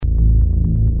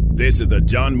This is the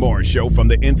John Moore Show from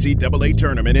the NCAA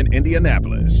Tournament in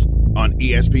Indianapolis on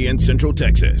ESPN Central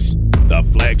Texas, the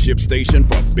flagship station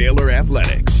for Baylor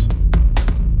Athletics.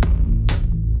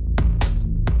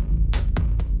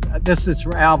 This is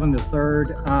for Alvin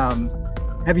III.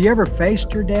 Have you ever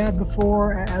faced your dad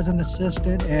before as an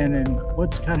assistant? And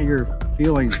what's kind of your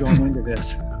feelings going into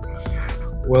this?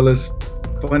 Well, it's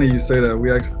funny you say that.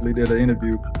 We actually did an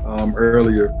interview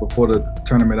earlier before the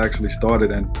tournament actually started,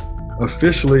 and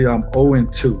officially I'm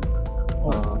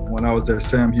 0-2. When I was at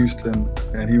Sam Houston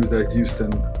and he was at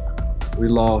Houston, we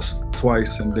lost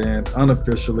twice, and then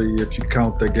unofficially, if you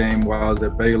count the game while I was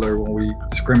at Baylor when we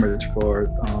scrimmaged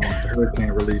for the hurricane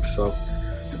relief. So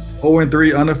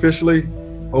 0-3 unofficially,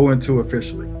 0-2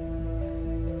 officially.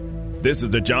 This is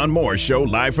the John Moore Show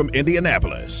live from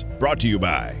Indianapolis, brought to you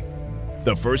by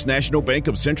the First National Bank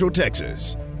of Central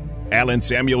Texas, Allen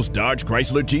Samuels Dodge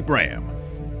Chrysler Jeep Ram,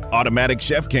 Automatic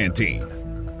Chef Canteen,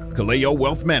 Kaleo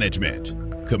Wealth Management,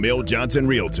 Camille Johnson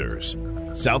Realtors,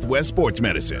 Southwest Sports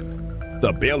Medicine,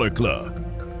 The Baylor Club,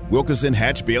 Wilkerson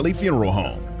Hatch Bailey Funeral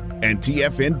Home, and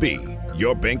TFNB,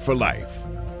 your bank for life.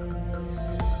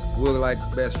 We're like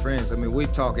best friends. I mean, we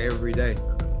talk every day.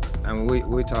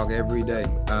 We talk every day.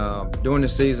 During the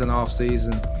season, off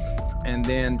season, and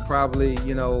then probably,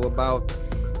 about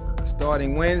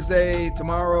starting Wednesday,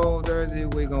 tomorrow, Thursday,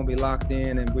 we're going to be locked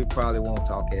in, and we probably won't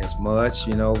talk as much.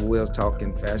 We'll talk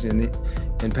in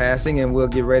passing, and we'll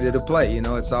get ready to play.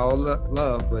 It's all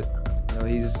love, but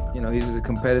he's as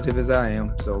competitive as I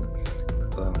am. So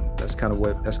that's kind of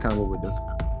what we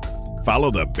do.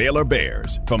 Follow the Baylor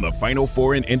Bears from the Final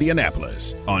Four in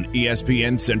Indianapolis on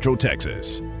ESPN Central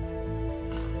Texas.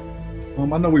 I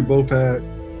know we both had,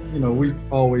 we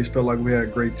always felt like we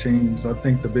had great teams. I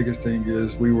think the biggest thing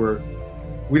is we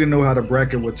didn't know how the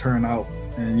bracket would turn out.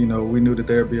 And, we knew that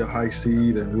there'd be a high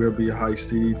seed and we'll be a high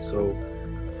seed. So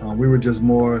we were just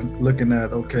more looking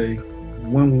at, okay,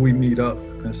 when will we meet up?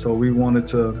 And so we wanted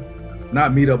to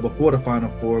not meet up before the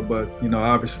Final Four, but,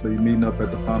 obviously meeting up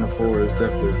at the Final Four is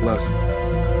definitely a blessing.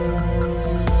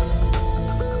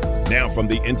 Now from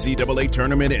the NCAA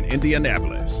Tournament in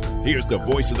Indianapolis, here's the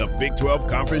voice of the Big 12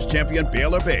 Conference champion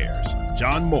Baylor Bears,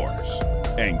 John Morris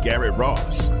and Garrett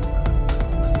Ross.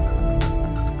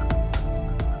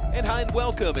 And hi and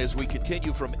welcome as we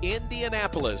continue from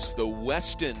Indianapolis, the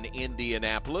Weston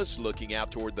Indianapolis, looking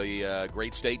out toward the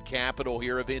great state capital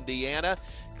here of Indiana.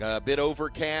 A bit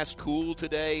overcast, cool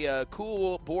today,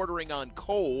 cool bordering on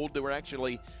cold. There were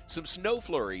actually some snow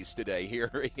flurries today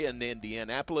here in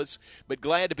Indianapolis, but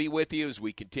glad to be with you as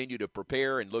we continue to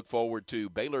prepare and look forward to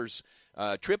Baylor's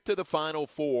trip to the Final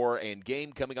Four and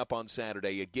game coming up on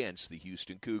Saturday against the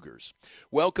Houston Cougars.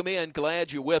 Welcome in.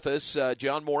 Glad you're with us.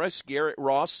 John Morris, Garrett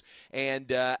Ross,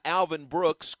 and Alvin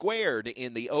Brooks squared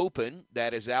in the open.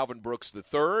 That is Alvin Brooks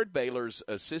III, Baylor's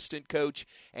assistant coach,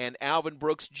 and Alvin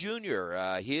Brooks Jr.,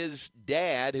 his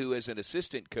dad, who is an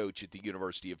assistant coach at the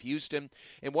University of Houston.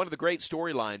 And one of the great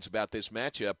storylines about this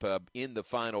matchup in the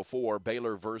Final Four,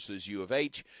 Baylor versus U of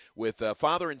H, with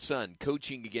father and son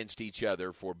coaching against each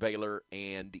other for Baylor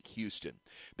and Houston.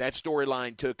 That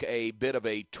storyline took a bit of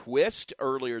a twist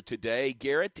earlier today,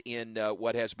 Garrett, in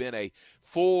what has been a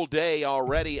full day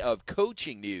already of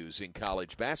coaching news in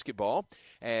college basketball,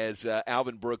 as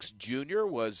Alvin Brooks Jr.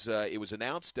 it was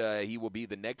announced he will be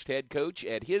the next head coach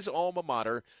at his alma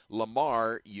mater,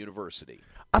 Lamar University.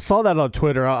 I saw that on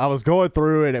Twitter. I was going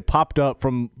through and it popped up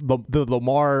from the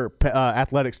Lamar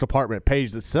athletics department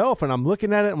page itself, and I'm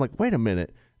looking at it. I'm like, wait a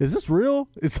minute, is this real?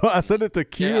 So I sent it to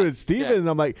Q and Steven, and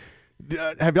I'm like,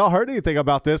 have y'all heard anything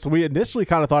about this? We initially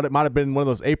kind of thought it might have been one of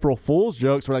those April Fool's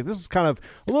jokes. We're like, this is kind of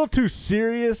a little too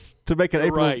serious to make an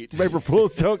April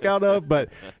Fool's joke out of. But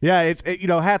yeah, it's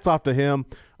hats off to him.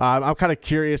 I'm kind of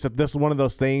curious if this was one of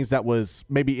those things that was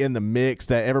maybe in the mix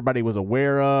that everybody was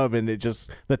aware of, and it just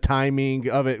the timing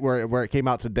of it where it came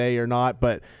out today or not.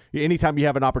 But anytime you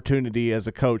have an opportunity as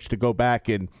a coach to go back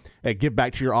and give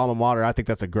back to your alma mater, I think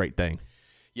that's a great thing.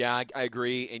 Yeah, I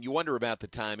agree. And you wonder about the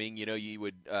timing. You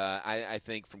would, I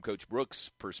think from Coach Brooks'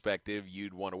 perspective,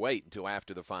 you'd want to wait until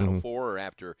after the Final Four or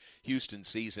after Houston's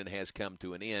season has come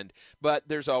to an end. But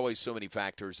there's always so many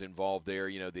factors involved there.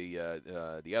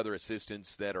 The other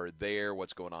assistants that are there,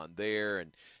 what's going on there,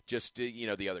 and just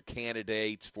the other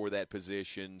candidates for that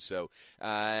position. So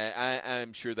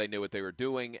I'm sure they knew what they were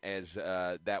doing as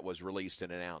that was released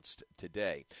and announced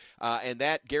today. And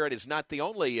that, Garrett, is not the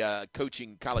only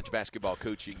college basketball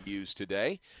coaching news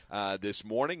today. This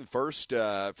morning, first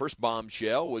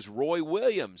bombshell was Roy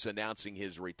Williams announcing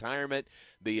his retirement,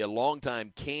 the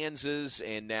longtime Kansas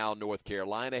and now North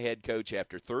Carolina head coach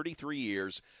after 33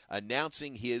 years,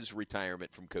 announcing his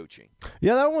retirement from coaching.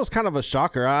 Yeah, that one was kind of a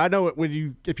shocker. I know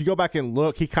if you go back and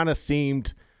look, he kind of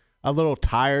seemed a little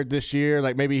tired this year.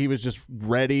 Like maybe he was just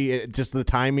ready, just the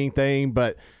timing thing.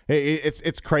 But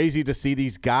it's crazy to see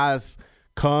these guys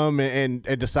come and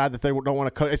decide that they don't want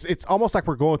to coach. It's almost like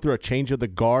we're going through a change of the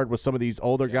guard with some of these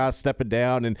older guys stepping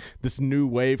down and this new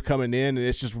wave coming in, and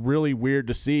it's just really weird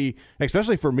to see,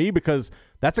 especially for me, because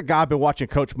that's a guy I've been watching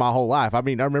coach my whole life. I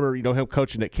mean, I remember him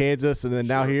coaching at Kansas and then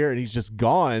now here, and he's just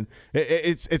gone.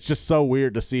 It's just so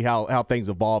weird to see how things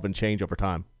evolve and change over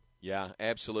time. Yeah,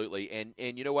 absolutely. And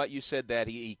you know what? You said that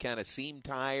he kind of seemed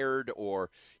tired, or,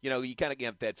 you kind of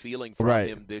get that feeling from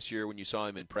him this year when you saw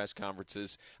him in press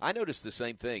conferences. I noticed the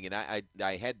same thing, and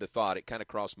I had the thought, it kind of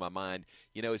crossed my mind,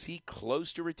 is he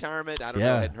close to retirement? I don't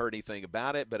know. I hadn't heard anything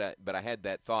about it, but I had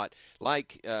that thought.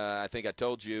 Like, I think I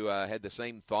told you, I had the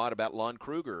same thought about Lon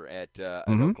Kruger at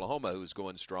Oklahoma, who's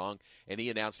going strong, and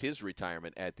he announced his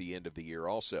retirement at the end of the year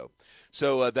also.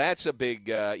 So that's a big,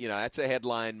 that's a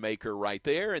headline maker right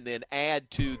there. And then add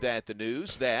to that the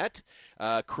news that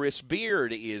Chris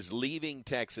Beard is leaving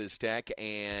Texas Tech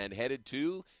and headed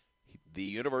to the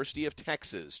University of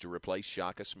Texas to replace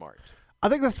Shaka Smart. I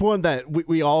think that's one that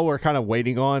we all were kind of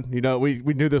waiting on. We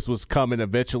knew this was coming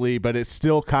eventually, but it's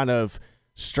still kind of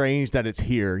strange that it's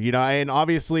here. And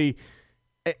obviously,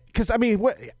 because I mean,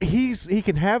 he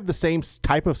can have the same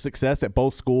type of success at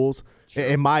both schools,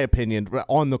 in my opinion,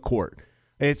 on the court.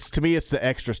 To me, it's the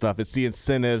extra stuff. It's the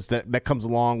incentives that comes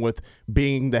along with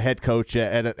being the head coach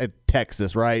at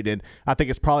Texas, right? And I think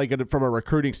it's probably good from a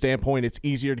recruiting standpoint. It's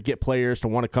easier to get players to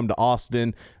want to come to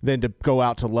Austin than to go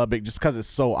out to Lubbock just because it's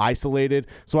so isolated.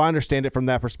 So I understand it from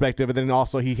that perspective. And then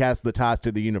also he has the ties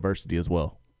to the university as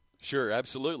well. Sure,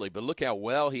 absolutely. But look how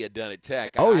well he had done at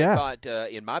Tech. I thought,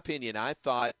 in my opinion,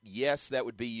 yes, that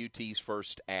would be UT's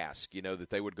first ask, that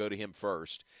they would go to him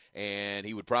first, and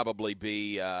he would probably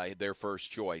be their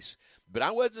first choice. But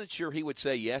I wasn't sure he would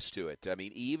say yes to it. I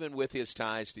mean, even with his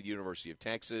ties to the University of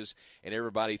Texas, and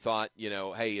everybody thought,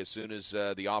 hey, as soon as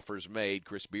the offer's made,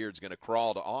 Chris Beard's going to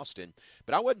crawl to Austin.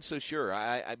 But I wasn't so sure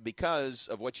because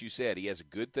of what you said. He has a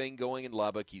good thing going in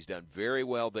Lubbock. He's done very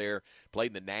well there,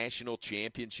 played in the national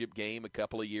championship game a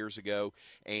couple of years ago.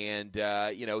 And,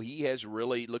 he has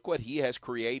really – look what he has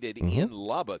created in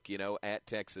Lubbock, at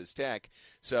Texas Tech.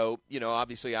 So,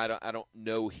 obviously I don't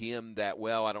know him that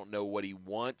well. I don't know what he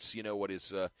wants, what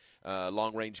his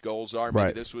long-range goals are.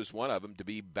 Maybe this was one of them, to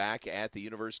be back at the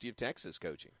University of Texas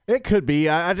coaching. It could be.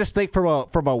 I just think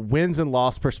from a wins and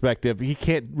loss perspective, he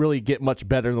can't really get much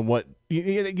better than what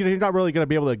you're not really going to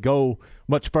be able to go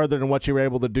much further than what you were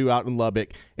able to do out in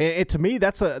Lubbock. And to me,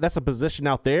 that's a position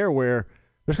out there where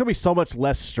there's going to be so much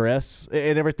less stress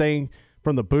and everything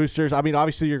from the boosters. I mean,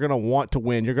 obviously you're going to want to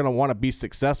win. You're going to want to be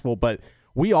successful, but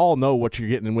we all know what you're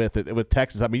getting with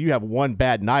Texas. I mean, you have one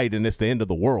bad night and it's the end of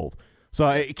the world.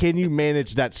 So can you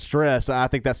manage that stress? I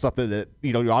think that's something that,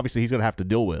 obviously he's going to have to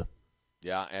deal with.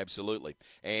 Yeah, absolutely.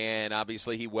 And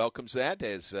obviously he welcomes that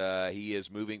as he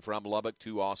is moving from Lubbock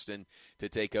to Austin to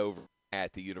take over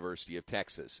at the University of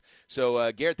Texas.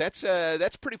 So, Garrett, that's a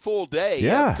pretty full day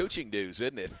of coaching news,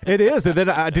 isn't it? It is. And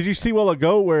then did you see a while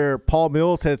ago where Paul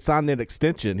Mills had signed an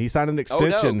extension? He signed an extension.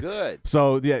 Oh, no, good.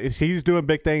 So, yeah, he's doing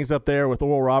big things up there with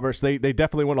Oral Roberts. They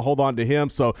definitely want to hold on to him.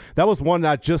 So that was one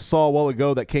that I just saw a while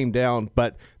ago that came down.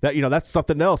 But, that's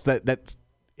something else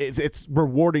it's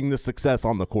rewarding the success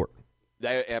on the court.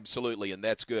 Absolutely, and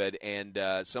that's good. And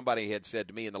somebody had said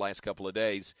to me in the last couple of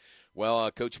days,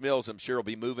 well, Coach Mills, I'm sure, will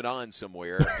be moving on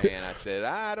somewhere. And I said,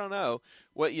 I don't know.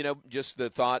 Well, just the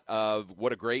thought of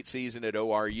what a great season at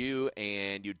ORU,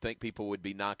 and you'd think people would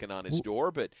be knocking on his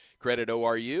door. But credit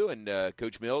ORU and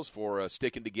Coach Mills for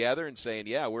sticking together and saying,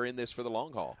 yeah, we're in this for the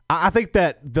long haul. I think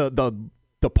that the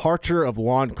departure of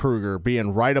Lon Kruger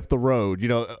being right up the road,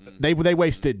 they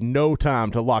wasted no time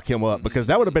to lock him up because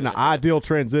that would have been an ideal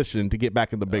transition to get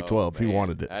back in the Big 12 if he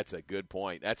wanted it. That's a good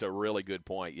point. That's a really good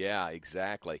point. Yeah,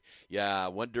 exactly. Yeah, I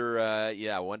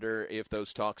wonder if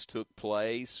those talks took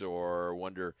place, or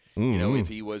wonder, if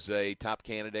he was a top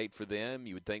candidate for them.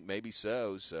 You would think maybe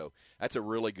so. So that's a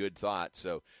really good thought.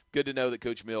 So good to know that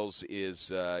Coach Mills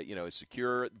is, is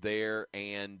secure there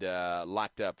and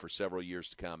locked up for several years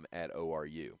to come at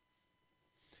ORU.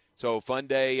 So fun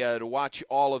day to watch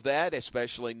all of that,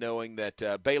 especially knowing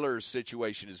that Baylor's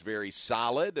situation is very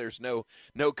solid. There's no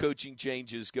coaching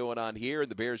changes going on here, and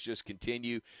the Bears just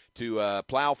continue to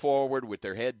plow forward with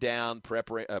their head down,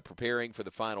 preparing for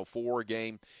the Final Four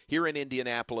game here in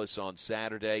Indianapolis on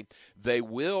Saturday. They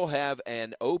will have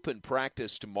an open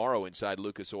practice tomorrow inside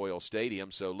Lucas Oil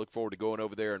Stadium, so look forward to going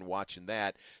over there and watching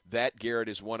that. That, Garrett,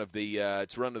 is one of the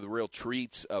real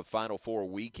treats of Final Four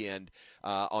weekend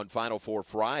on Final Four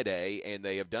Friday. And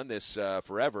they have done this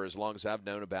forever, as long as I've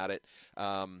known about it.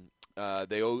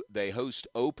 They host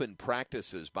open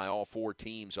practices by all 4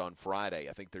 teams on Friday.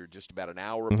 I think they're just about an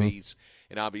hour apiece,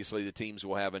 and obviously the teams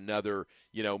will have another,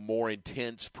 more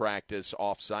intense practice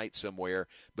off-site somewhere.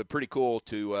 But pretty cool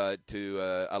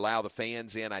to allow the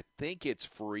fans in. I think it's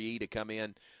free to come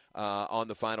in on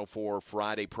the Final Four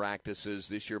Friday practices.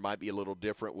 This year might be a little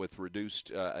different with reduced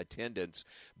attendance,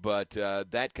 but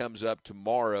that comes up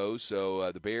tomorrow.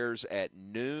 So the Bears at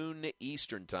noon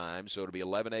Eastern time, so it'll be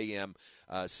 11 a.m.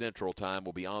 Central time,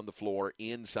 will be on the floor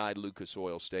inside Lucas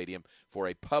Oil Stadium for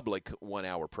a public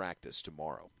 1-hour practice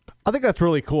tomorrow. I think that's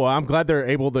really cool. I'm glad they're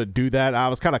able to do that. I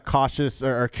was kind of cautious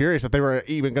or curious if they were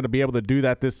even going to be able to do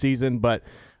that this season, but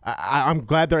I'm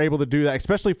glad they're able to do that,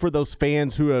 especially for those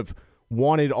fans who have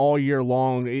wanted all year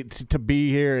long to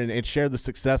be here and share the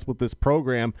success with this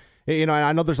program.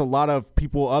 I know there's a lot of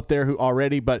people up there who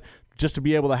already, but just to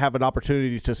be able to have an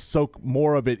opportunity to soak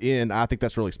more of it in, I think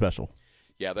that's really special.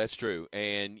 Yeah, that's true.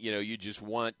 And, you just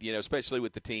want, especially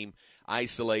with the team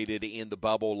isolated in the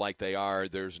bubble like they are,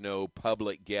 there's no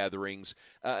public gatherings.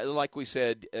 Like we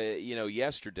said,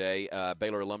 yesterday,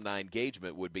 Baylor Alumni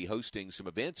Engagement would be hosting some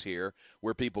events here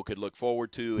where people could look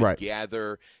forward to and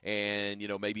gather and,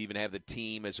 maybe even have the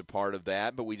team as a part of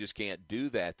that. But we just can't do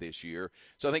that this year.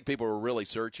 So I think people are really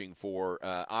searching for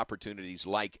opportunities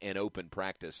like an open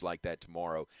practice like that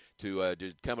tomorrow to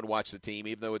come and watch the team,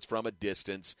 even though it's from a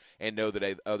distance, and know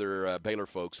that other Baylor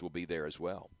folks will be there as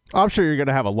well. I'm sure you're going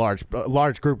to have a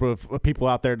large group of people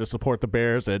out there to support the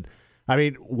Bears, and I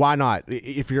mean, why not?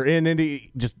 If you're in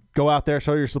Indy, just go out there,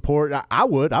 show your support. I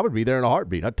would be there in a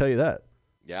heartbeat. I'd tell you that.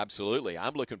 Yeah, absolutely.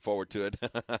 I'm looking forward to it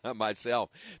myself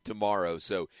tomorrow.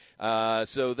 So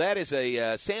that is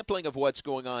a sampling of what's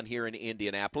going on here in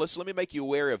Indianapolis. Let me make you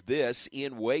aware of this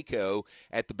in Waco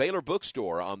at the Baylor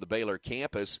Bookstore on the Baylor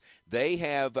campus.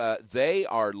 They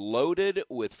are loaded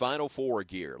with Final Four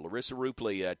gear. Larissa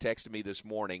Rupley texted me this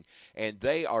morning, and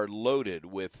they are loaded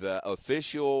with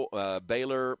official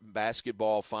Baylor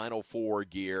basketball Final Four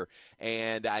gear,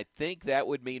 and I think that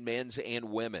would mean men's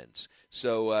and women's.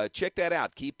 So check that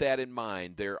out. Keep that in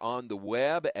mind. They're on the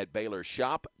web at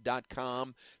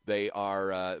BaylorShop.com. They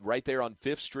are right there on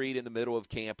 5th Street in the middle of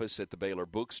campus at the Baylor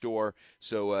Bookstore.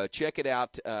 So check it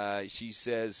out. She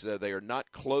says they are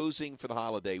not closing for the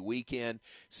holiday weekend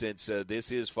since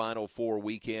this is Final Four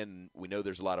weekend. We know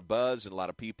there's a lot of buzz and a lot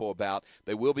of people about.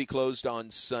 They will be closed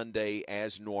on Sunday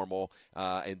as normal,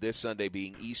 and this Sunday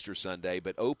being Easter Sunday,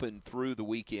 but open through the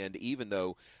weekend, even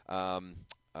though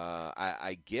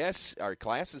I guess our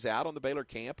class is out on the Baylor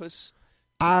campus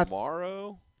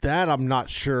tomorrow. That I'm not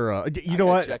sure. You know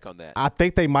what? Check on that. I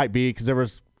think they might be,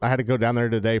 because I had to go down there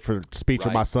today for a speech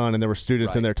with my son, and there were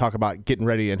students in there talking about getting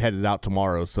ready and headed out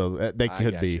tomorrow. So they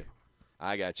could be.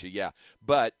 I got you, yeah.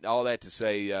 But all that to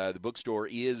say, the bookstore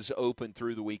is open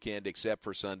through the weekend except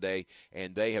for Sunday,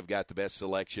 and they have got the best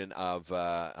selection of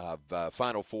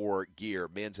Final Four gear,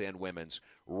 men's and women's,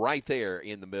 right there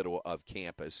in the middle of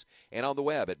campus and on the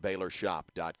web at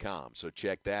BaylorShop.com. So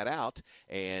check that out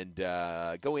and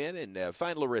go in and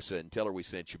find Larissa and tell her we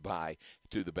sent you by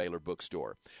to the Baylor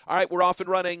Bookstore. All right, we're off and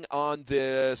running on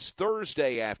this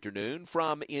Thursday afternoon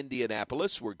from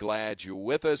Indianapolis. We're glad you're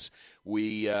with us.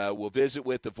 We will visit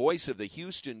with the voice of the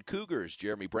Houston Cougars,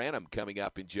 Jeremy Branham, coming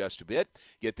up in just a bit.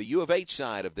 Get the U of H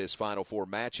side of this Final Four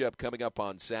matchup coming up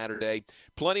on Saturday.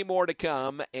 Plenty more to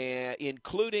come,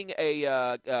 including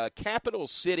a Capital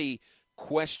City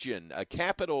question, a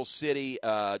Capital City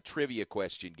trivia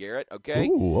question, Garrett. Okay.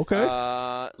 Ooh,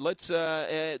 okay.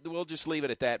 We'll just leave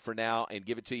it at that for now and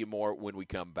give it to you more when we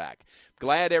come back.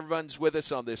 Glad everyone's with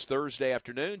us on this Thursday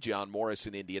afternoon. John Morris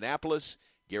in Indianapolis,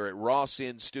 Garrett Ross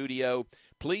in studio.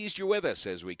 Pleased you're with us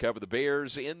as we cover the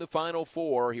Bears in the Final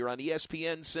Four here on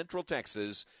ESPN Central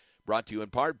Texas. Brought to you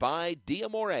in part by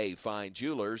D'Amore Fine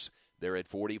Jewelers. They're at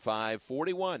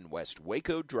 4541 West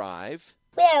Waco Drive.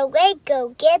 Where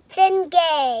Waco gets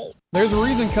engaged. There's a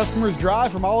reason customers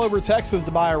drive from all over Texas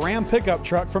to buy a Ram pickup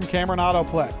truck from Cameron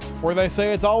Autoplex, where they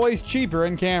say it's always cheaper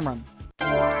in Cameron.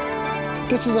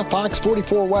 This is a Fox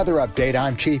 44 weather update.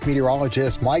 I'm Chief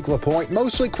Meteorologist Mike LaPointe.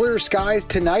 Mostly clear skies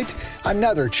tonight.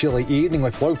 Another chilly evening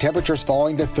with low temperatures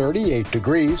falling to 38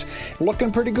 degrees.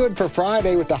 Looking pretty good for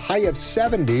Friday with a high of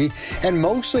 70 and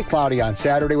mostly cloudy on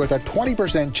Saturday with a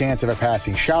 20% chance of a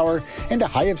passing shower and a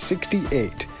high of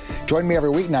 68. Join me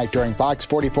every weeknight during Fox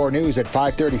 44 News at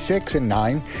 5:36 and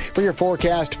 9 for your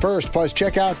forecast first. Plus,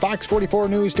 check out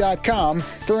fox44news.com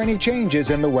for any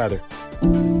changes in the weather.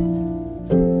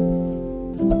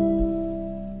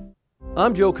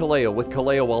 I'm Joe Kaleo with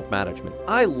Kaleo Wealth Management.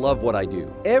 I love what I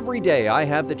do. Every day I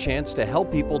have the chance to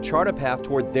help people chart a path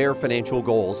toward their financial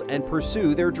goals and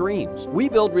pursue their dreams. We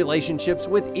build relationships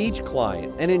with each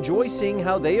client and enjoy seeing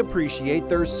how they appreciate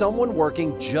there's someone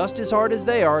working just as hard as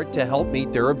they are to help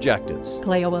meet their objectives.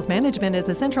 Kaleo Wealth Management is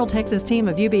a Central Texas team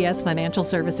of UBS Financial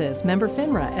Services, member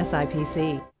FINRA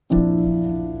SIPC.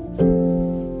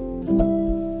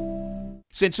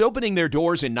 Since opening their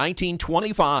doors in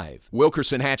 1925,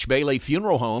 Wilkerson Hatch Bailey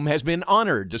Funeral Home has been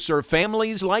honored to serve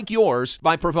families like yours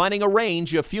by providing a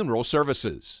range of funeral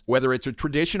services. Whether it's a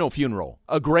traditional funeral,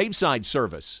 a graveside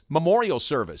service, memorial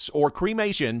service, or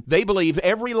cremation, they believe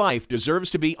every life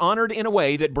deserves to be honored in a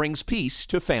way that brings peace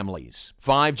to families.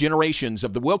 5 generations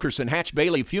of the Wilkerson Hatch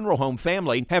Bailey Funeral Home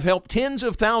family have helped tens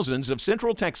of thousands of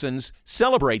Central Texans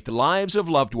celebrate the lives of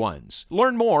loved ones.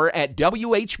 Learn more at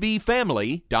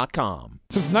WHBfamily.com.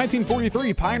 Since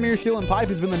 1943, Pioneer Steel and Pipe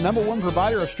has been the #1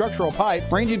 provider of structural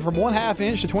pipe, ranging from 1/2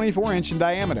 inch to 24 inch in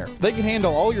diameter. They can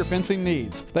handle all your fencing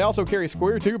needs. They also carry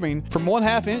square tubing from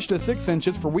 1/2 inch to 6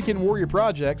 inches for weekend warrior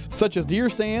projects such as deer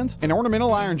stands and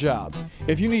ornamental iron jobs.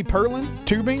 If you need purlin,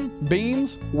 tubing,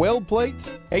 beams, weld plates,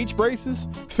 H-braces,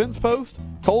 fence posts,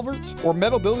 culverts, or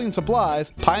metal building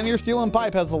supplies, Pioneer Steel and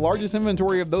Pipe has the largest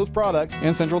inventory of those products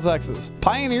in Central Texas.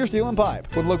 Pioneer Steel and Pipe,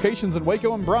 with locations in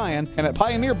Waco and Bryan and at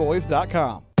pioneerboys.com.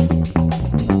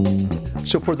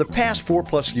 So for the past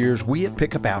 4+ years, we at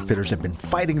Pickup Outfitters have been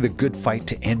fighting the good fight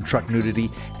to end truck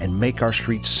nudity and make our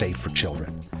streets safe for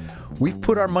children. We've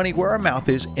put our money where our mouth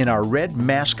is in our red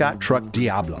mascot truck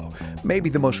Diablo, maybe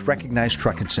the most recognized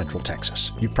truck in Central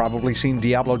Texas. You've probably seen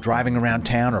Diablo driving around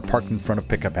town or parked in front of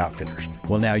Pickup Outfitters.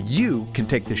 Well, now you can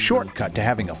take the shortcut to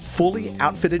having a fully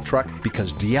outfitted truck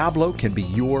because Diablo can be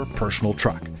your personal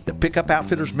truck. The Pickup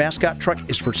Outfitters mascot truck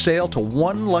is for sale to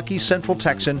one lucky Central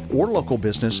Texan or local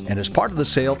business, and as part of the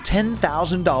sale,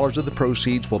 $10,000 of the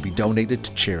proceeds will be donated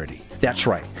to charity. That's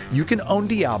right, you can own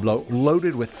Diablo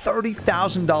loaded with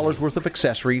 $30,000 worth of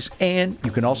accessories, and you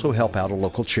can also help out a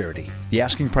local charity. The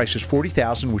asking price is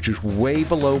 $40,000, which is way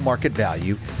below market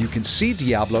value. You can see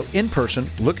Diablo in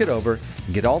person, look it over,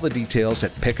 and get all the details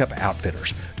at Pickup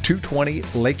Outfitters, 220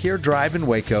 Lake Air Drive in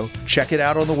Waco. Check it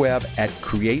out on the web at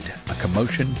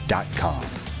createacommotion.com.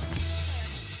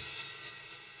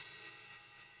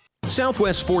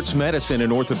 Southwest Sports Medicine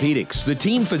and Orthopedics, the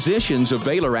team physicians of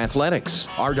Baylor Athletics.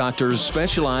 Our doctors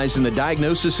specialize in the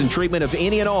diagnosis and treatment of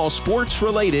any and all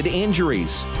sports-related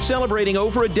injuries. Celebrating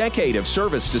over a decade of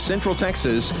service to Central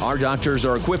Texas, our doctors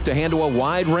are equipped to handle a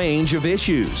wide range of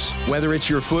issues. Whether it's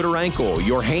your foot or ankle,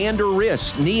 your hand or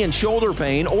wrist, knee and shoulder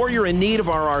pain, or you're in need of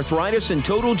our arthritis and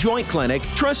total joint clinic,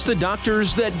 trust the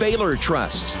doctors that Baylor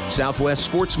trusts. Southwest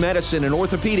Sports Medicine and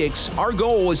Orthopedics, our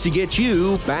goal is to get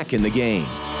you back in the game.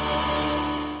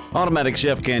 Automatic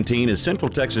Chef Canteen is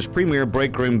Central Texas' premier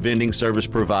break room vending service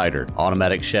provider.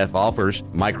 Automatic Chef offers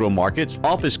micro markets,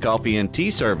 office coffee and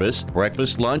tea service,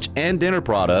 breakfast, lunch, and dinner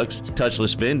products,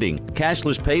 touchless vending,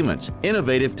 cashless payments,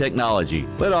 innovative technology.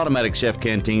 Let Automatic Chef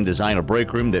Canteen design a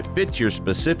break room that fits your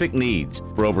specific needs.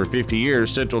 For over 50 years,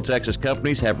 Central Texas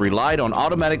companies have relied on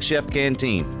Automatic Chef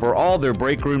Canteen for all their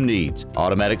break room needs.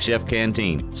 Automatic Chef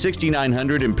Canteen,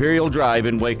 6900 Imperial Drive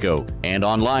in Waco, and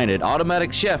online at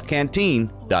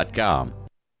automaticchefcanteen.com.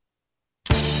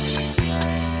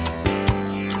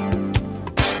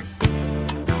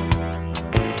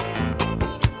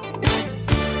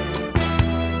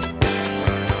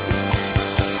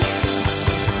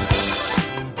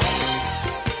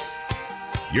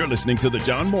 You're listening to The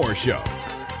John Moore Show.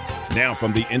 Now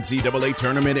from the NCAA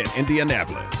tournament in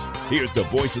Indianapolis, here's the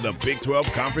voice of the Big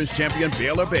 12 Conference champion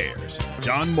Baylor Bears,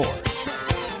 John Morris.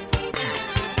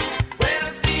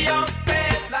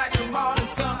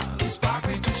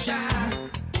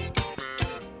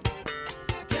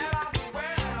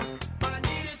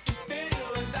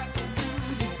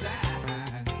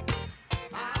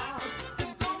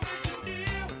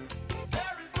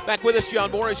 Back with us,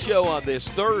 John Morris Show on this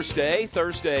Thursday.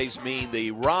 Thursdays mean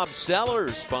the Rob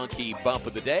Sellers Funky Bump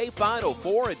of the Day, Final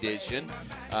Four edition.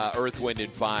 Earth, Wind,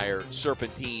 and Fire,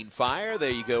 Serpentine Fire.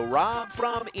 There you go, Rob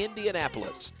from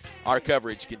Indianapolis. Our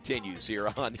coverage continues here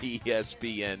on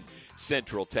ESPN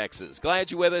Central Texas.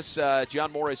 Glad you're with us.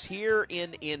 John Morris here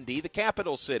in Indy, the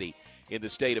capital city in the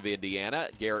state of Indiana.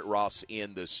 Garrett Ross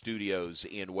in the studios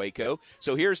in Waco.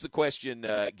 So here's the question,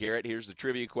 Garrett. Here's the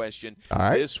trivia question. All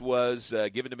right. This was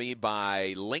given to me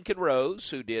by Lincoln Rose,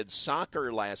 who did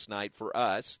soccer last night for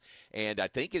us, and I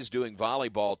think is doing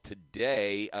volleyball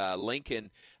today. Lincoln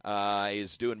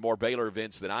is doing more Baylor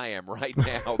events than I am right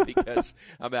now because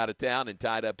I'm out of town and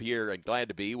tied up here and glad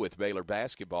to be with Baylor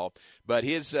basketball. But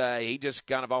he just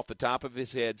kind of off the top of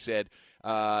his head said,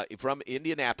 from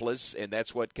Indianapolis, and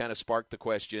that's what kind of sparked the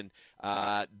question.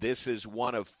 This is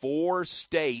one of 4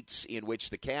 states in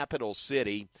which the capital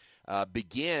city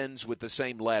begins with the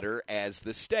same letter as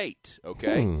the state,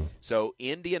 okay? So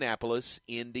Indianapolis,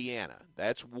 Indiana.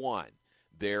 That's one.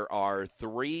 There are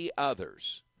 3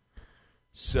 others.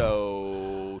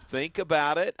 So think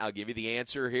about it. I'll give you the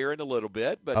answer here in a little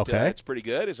bit, but it's pretty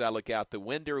good as I look out the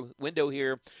window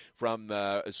here from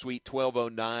Suite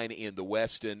 1209 in the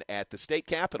Westin at the state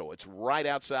capitol. It's right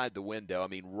outside the window. I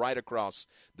mean, right across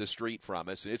the street from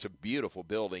us. It's a beautiful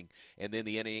building. And then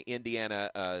the Indiana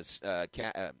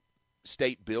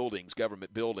state buildings,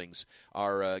 government buildings,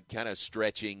 are kind of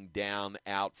stretching down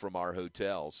out from our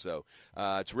hotels. So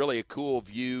it's really a cool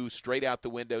view straight out the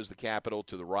windows. The Capitol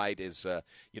to the right is, the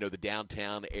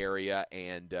downtown area.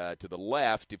 And to the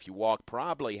left, if you walk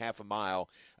probably half a mile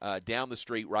down the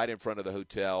street right in front of the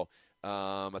hotel,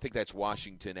 I think that's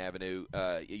Washington Avenue,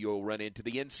 you'll run into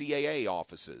the NCAA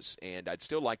offices. And I'd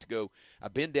still like to go.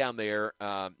 I've been down there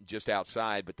just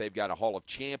outside, but they've got a Hall of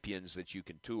Champions that you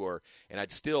can tour, and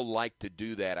I'd still like to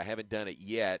do that. I haven't done it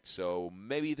yet, so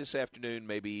maybe this afternoon,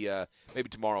 maybe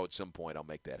tomorrow at some point I'll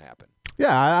make that happen.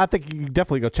 Yeah, I think you can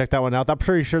definitely go check that one out. I'm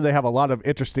pretty sure they have a lot of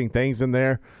interesting things in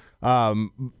there.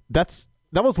 That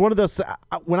was one of those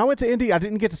 – when I went to Indy, I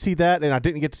didn't get to see that, and I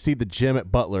didn't get to see the gym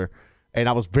at Butler. And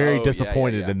I was very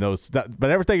disappointed in those, but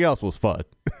everything else was fun.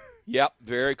 Yep,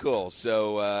 very cool.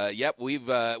 So,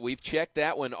 we've checked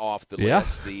that one off the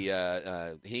list,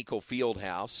 the Hinkle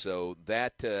Fieldhouse. So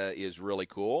that is really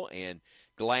cool, and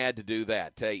glad to do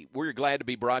that. Hey, we're glad to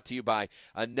be brought to you by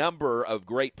a number of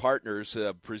great partners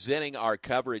presenting our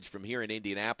coverage from here in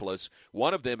Indianapolis.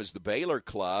 One of them is the Baylor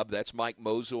Club. That's Mike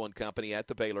Mosel and company at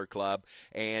the Baylor Club,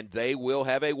 and they will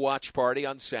have a watch party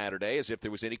on Saturday, as if there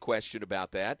was any question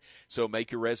about that. So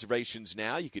make your reservations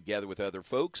now. You could gather with other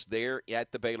folks there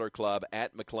at the Baylor Club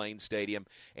at McLean Stadium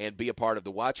and be a part of the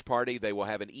watch party. They will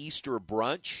have an Easter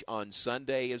brunch on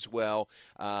Sunday as well.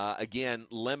 Again,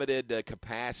 limited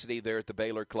capacity there at the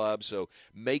Baylor Club, so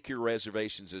make your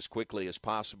reservations as quickly as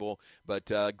possible.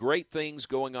 But great things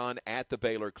going on at the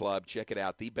Baylor Club. Check it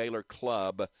out.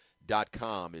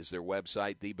 TheBaylorClub.com is their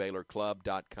website,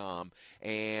 TheBaylorClub.com.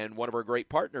 And one of our great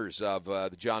partners of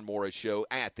the John Morris Show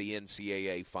at the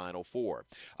NCAA Final Four.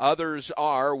 Others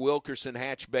are Wilkerson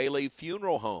Hatch Bailey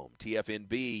Funeral Home,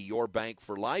 TFNB, Your Bank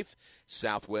for Life,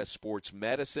 Southwest Sports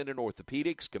Medicine and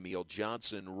Orthopedics, Camille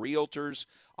Johnson Realtors,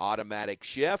 Automatic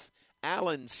Chef,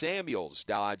 Allen Samuels,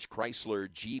 Dodge, Chrysler,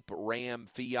 Jeep, Ram,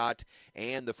 Fiat,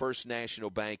 and the First National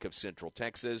Bank of Central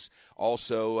Texas.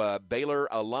 Also, Baylor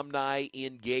Alumni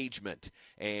Engagement,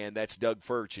 and that's Doug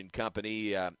Furch and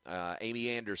company. Amy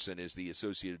Anderson is the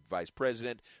Associate Vice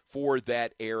President for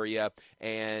that area.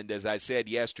 And as I said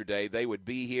yesterday, they would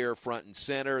be here front and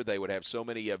center. They would have so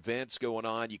many events going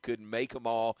on. You couldn't make them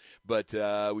all, but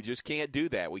we just can't do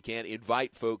that. We can't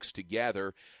invite folks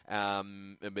together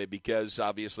because,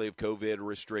 obviously, of COVID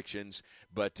restrictions.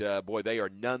 But, boy, they are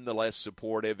nonetheless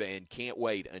supportive and can't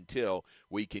wait until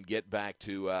we can get back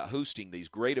to hosting these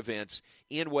great events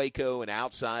in Waco and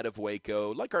outside of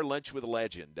Waco, like our Lunch with a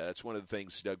Legend. That's one of the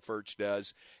things Doug Furch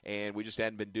does, and we just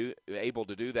hadn't been able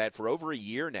to do that for over a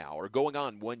year now, or going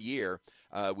on 1 year.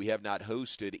 We have not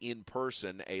hosted in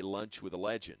person a Lunch with a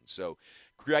Legend. So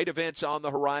great events on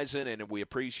the horizon, and we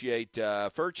appreciate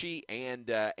Furchie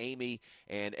and Amy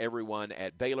and everyone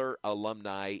at Baylor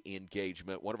Alumni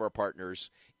Engagement, one of our partners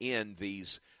in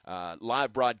these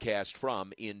live broadcasts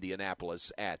from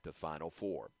Indianapolis at the Final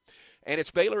Four. And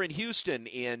it's Baylor and Houston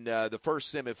in the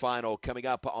first semifinal coming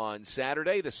up on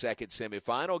Saturday. The second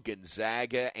semifinal,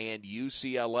 Gonzaga and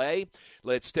UCLA.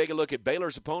 Let's take a look at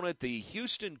Baylor's opponent, the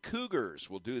Houston Cougars.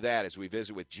 We'll do that as we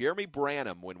visit with Jeremy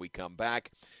Branham when we come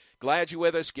back. Glad you're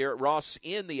with us. Garrett Ross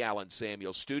in the Allen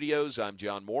Samuels studios. I'm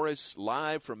John Morris,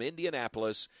 live from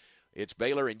Indianapolis. It's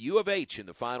Baylor and U of H in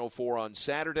the Final Four on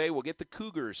Saturday. We'll get the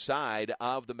Cougars side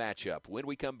of the matchup when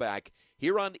we come back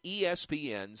here on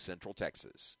ESPN Central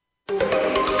Texas.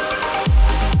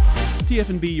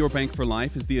 TFNB Your Bank for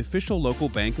Life is the official local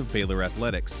bank of Baylor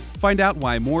Athletics. Find out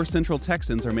why more Central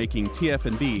Texans are making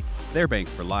TFNB their bank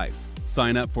for life.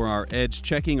 Sign up for our Edge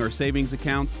checking or savings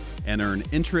accounts and earn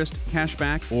interest,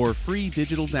 cashback, or free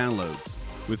digital downloads.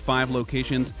 With 5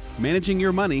 locations, managing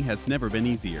your money has never been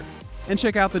easier. And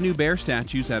check out the new bear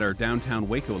statues at our downtown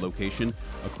Waco location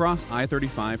across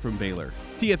I-35 from Baylor.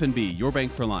 TFNB Your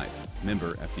Bank for Life.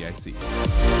 Member FDIC.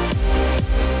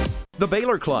 The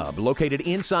Baylor Club, located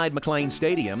inside McLean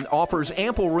Stadium, offers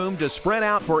ample room to spread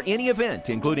out for any event,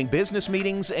 including business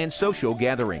meetings and social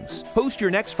gatherings. Host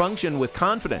your next function with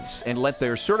confidence and let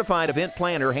their certified event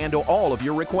planner handle all of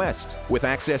your requests. With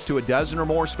access to a dozen or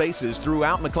more spaces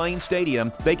throughout McLean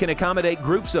Stadium, they can accommodate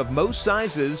groups of most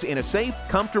sizes in a safe,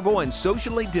 comfortable, and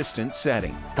socially distant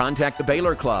setting. Contact the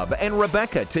Baylor Club and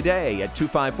Rebecca today at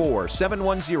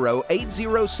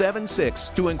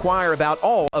 254-710-8076 to inquire about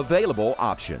all available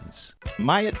options.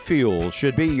 Myatt Fuel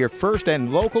should be your first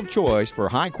and local choice for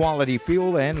high-quality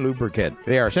fuel and lubricant.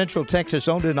 They are Central Texas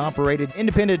owned and operated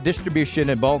independent distribution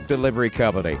and bulk delivery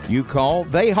company. You call,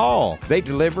 they haul. They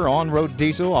deliver on-road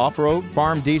diesel, off-road,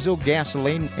 farm diesel,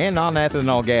 gasoline, and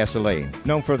non-ethanol gasoline.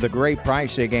 Known for the great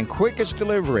pricing and quickest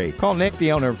delivery. Call Nick,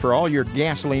 the owner, for all your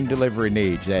gasoline delivery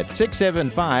needs at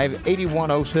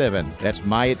 675-8107. That's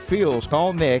Myatt Fuels.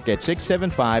 Call Nick at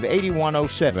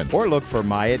 675-8107 or look for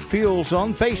Myatt Fuels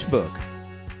on Facebook.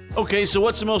 Okay, so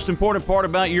what's the most important part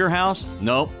about your house?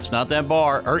 Nope, it's not that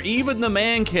bar or even the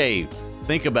man cave.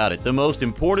 Think about it. The most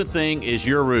important thing is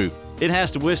your roof. It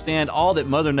has to withstand all that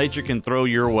Mother Nature can throw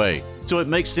your way. So it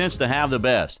makes sense to have the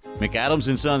best.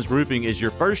 McAdams & Sons Roofing is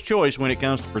your first choice when it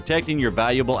comes to protecting your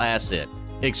valuable asset.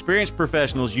 Experienced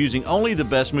professionals using only the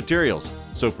best materials.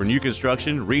 So for new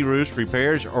construction, re-roofs,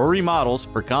 repairs, or remodels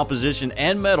for composition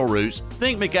and metal roofs,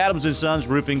 think McAdams & Sons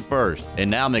Roofing first.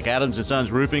 And now McAdams &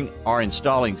 Sons Roofing are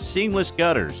installing seamless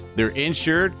gutters. They're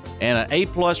insured and an A+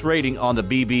 rating on the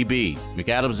BBB.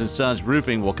 McAdams & Sons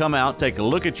Roofing will come out, take a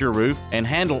look at your roof, and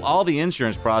handle all the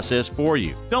insurance process for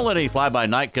you. Don't let any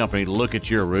fly-by-night company look at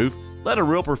your roof. Let a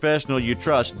real professional you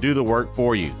trust do the work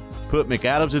for you. Put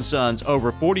McAdams & Sons,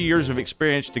 over 40 years of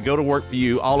experience, to go to work for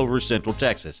you all over Central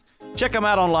Texas. Check them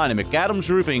out online at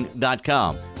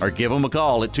McAdamsRoofing.com or give them a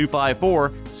call at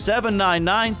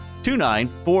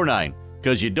 254-799-2949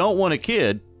 because you don't want a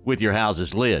kid with your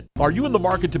house's lid. Are you in the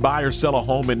market to buy or sell a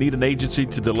home and need an agency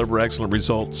to deliver excellent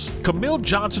results? Camille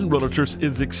Johnson Realtors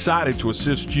is excited to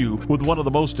assist you with one of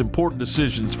the most important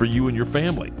decisions for you and your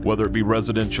family. Whether it be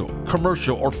residential,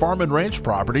 commercial, or farm and ranch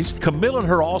properties, Camille and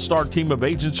her all-star team of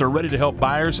agents are ready to help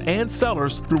buyers and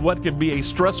sellers through what can be a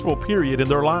stressful period in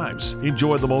their lives.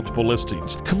 Enjoy the multiple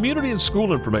listings, community and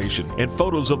school information, and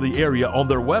photos of the area on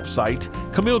their website,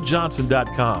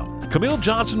 CamilleJohnson.com. Camille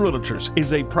Johnson Realtors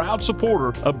is a proud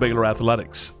supporter of Baylor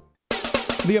Athletics.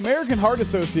 The American Heart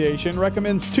Association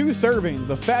recommends 2 servings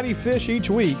of fatty fish each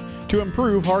week to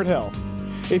improve heart health.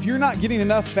 If you're not getting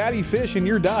enough fatty fish in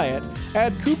your diet,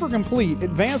 add Cooper Complete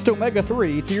Advanced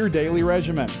Omega-3 to your daily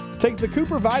regimen. Take the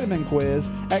Cooper Vitamin Quiz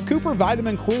at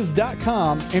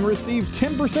CooperVitaminQuiz.com and receive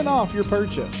 10% off your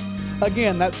purchase.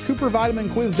 Again, that's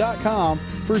CooperVitaminQuiz.com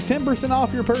for 10%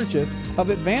 off your purchase of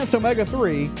Advanced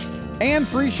Omega-3 and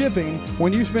free shipping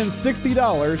when you spend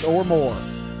 $60 or more.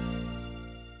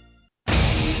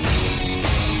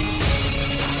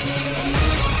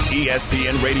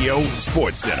 ESPN Radio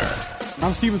Sports Center.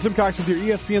 I'm Steven Simcox with your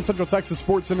ESPN Central Texas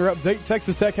Sports Center update.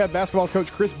 Texas Tech head basketball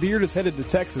coach Chris Beard is headed to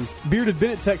Texas. Beard had been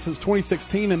at Tech since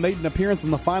 2016 and made an appearance in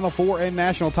the Final Four and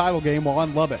national title game while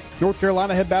in Lubbock. North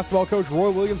Carolina head basketball coach Roy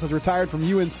Williams has retired from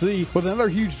UNC. With another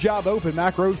huge job open,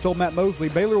 Mack Rhodes told Matt Mosley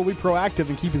Baylor will be proactive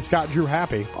in keeping Scott Drew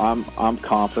happy. I'm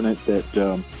confident that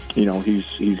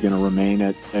he's going to remain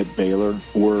at Baylor.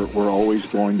 We're always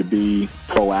going to be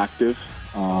proactive.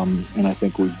 And I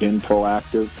think we've been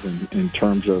proactive in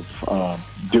terms of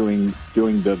doing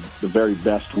the very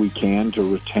best we can to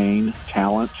retain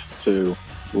talent, to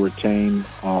retain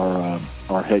our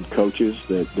head coaches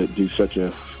that do such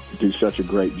a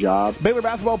great job. Baylor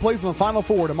basketball plays in the Final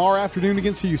Four tomorrow afternoon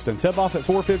against Houston. Tip off at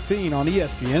 4:15 on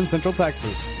ESPN Central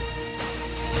Texas.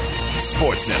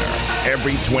 Sports Center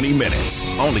every 20 minutes,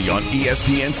 only on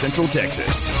ESPN Central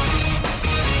Texas.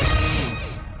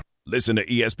 Listen to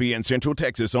ESPN Central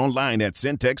Texas online at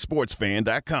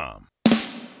centexsportsfan.com.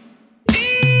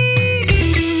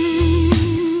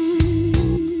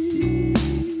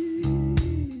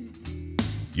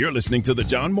 You're listening to The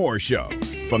John Moore Show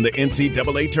from the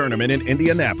NCAA Tournament in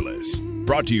Indianapolis.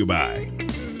 Brought to you by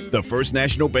the First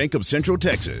National Bank of Central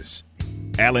Texas,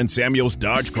 Allen Samuels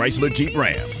Dodge Chrysler Jeep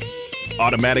Ram,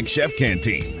 Automatic Chef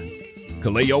Canteen,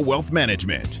 Kaleo Wealth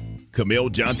Management, Camille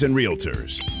Johnson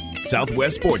Realtors,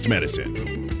 Southwest Sports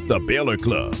Medicine, the Baylor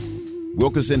Club,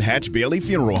 Wilkerson Hatch Bailey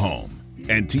Funeral Home,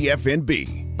 and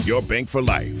TFNB, your bank for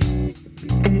life.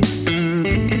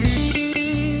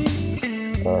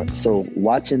 So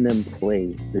watching them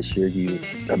play this year, you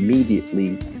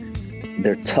immediately,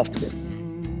 their toughness,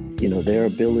 their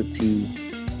ability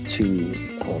to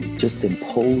just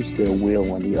impose their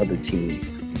will on the other team.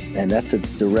 And that's a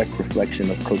direct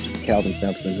reflection of Coach Kelvin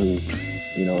Sampson, who,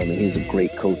 he's a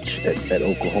great coach at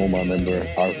Oklahoma. I remember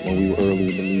when we were early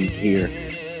in the league here,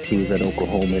 he was at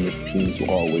Oklahoma and his teams were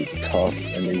always tough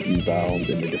and they rebound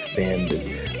and they defend.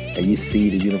 And you see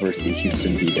the University of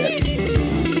Houston do that.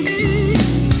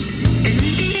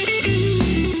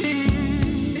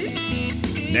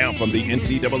 Now from the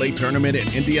NCAA tournament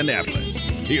in Indianapolis,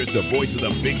 here's the voice of the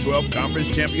Big 12 Conference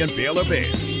champion Baylor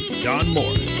Bears, John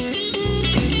Morris.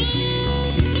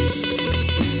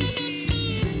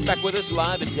 Back with us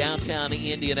live in downtown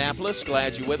Indianapolis.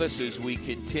 Glad you're with us as we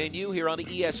continue here on the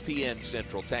ESPN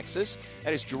Central Texas.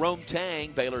 That is Jerome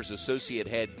Tang, Baylor's associate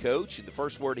head coach. And the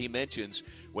first word he mentions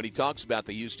when he talks about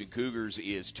the Houston Cougars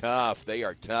is tough. They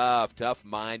are tough,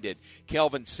 tough-minded.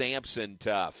 Kelvin Sampson,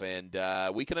 tough. And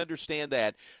we can understand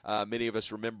that. Many of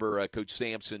us remember Coach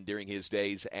Sampson during his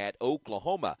days at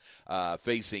Oklahoma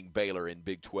facing Baylor in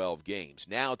Big 12 games.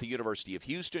 Now at the University of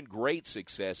Houston, great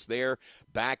success there.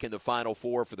 Back in the Final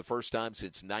Four for the first time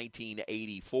since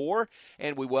 1984.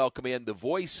 And we welcome in the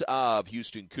voice of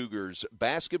Houston Cougars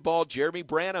basketball. Jeremy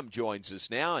Branham joins us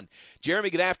now. And Jeremy,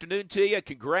 good afternoon to you.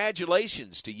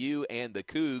 Congratulations to you and the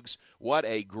Cougs. What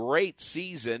a great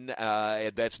season.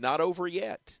 That's not over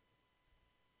yet.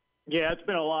 Yeah, it's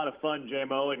been a lot of fun,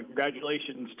 JMO, and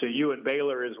congratulations to you and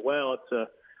Baylor as well. It's a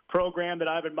program that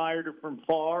I've admired from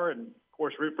far, and of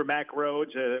course, root for Mack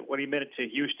Rhodes. What he meant to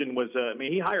Houston was,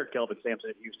 he hired Kelvin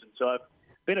Sampson at Houston, so I've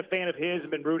been a fan of his and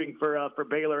been rooting for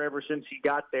Baylor ever since he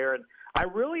got there. And I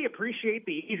really appreciate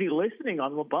the easy listening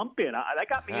on the bump in. That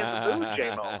got me in the mood,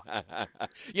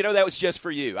 J-Mo. That was just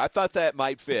for you. I thought that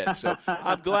might fit. So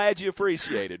I'm glad you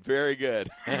appreciate it. Very good.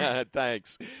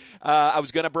 Thanks. I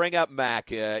was going to bring up Mack,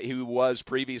 who was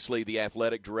previously the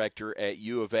athletic director at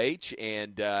U of H.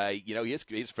 And,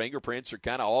 his fingerprints are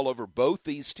kind of all over both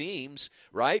these teams,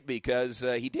 right? Because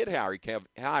he did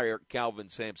hire Kelvin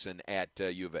Sampson at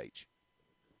U of H.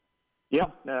 Yeah,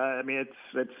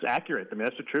 it's accurate.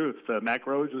 That's the truth. Mack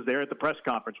Rhodes was there at the press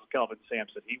conference with Kelvin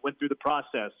Sampson. He went through the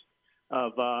process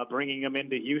of bringing him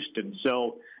into Houston.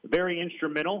 So very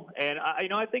instrumental. And,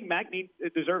 I think Mack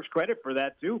deserves credit for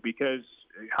that, too, because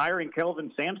hiring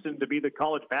Kelvin Sampson to be the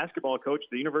college basketball coach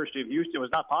at the University of Houston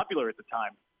was not popular at the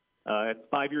time.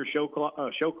 5-year show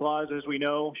clause, as we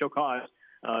know, show cause.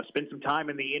 Spent some time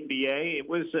in the NBA. It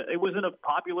wasn't a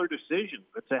popular decision,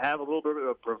 but to have a little bit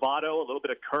of bravado, a little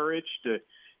bit of courage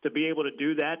to be able to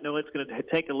do that, know it's going to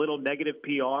take a little negative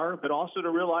PR, but also to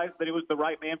realize that he was the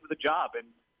right man for the job. And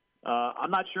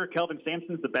I'm not sure Kelvin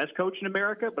Sampson's the best coach in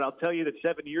America, but I'll tell you that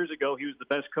 7 years ago he was the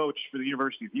best coach for the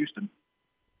University of Houston.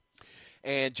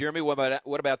 And, Jeremy, what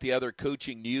about the other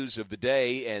coaching news of the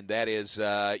day, and that is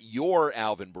your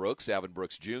Alvin Brooks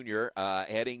Jr.,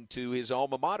 heading to his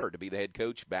alma mater to be the head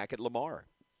coach back at Lamar.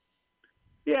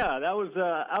 Yeah, that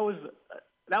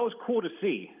was cool to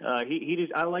see.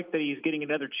 I like that he's getting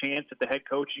another chance at the head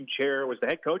coaching chair. Was the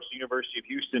head coach at the University of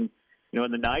Houston,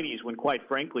 in the 90s when, quite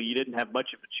frankly, you didn't have much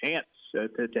of a chance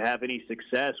to have any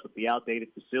success with the outdated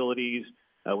facilities,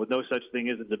 with no such thing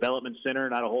as a development center,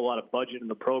 not a whole lot of budget in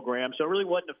the program. So it really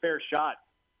wasn't a fair shot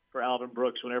for Alvin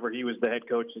Brooks whenever he was the head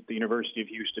coach at the University of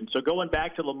Houston. So going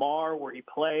back to Lamar, where he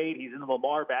played, he's in the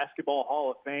Lamar Basketball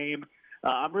Hall of Fame.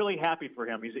 I'm really happy for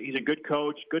him. He's a good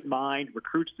coach, good mind,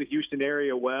 recruits the Houston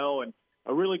area well, and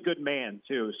a really good man,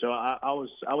 too. So I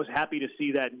was happy to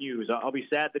see that news. I'll be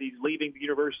sad that he's leaving the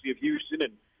University of Houston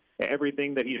and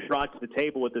everything that he's brought to the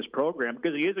table with this program,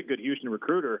 because he is a good Houston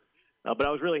recruiter. But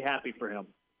I was really happy for him.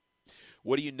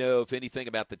 What do you know, if anything,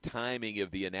 about the timing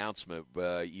of the announcement?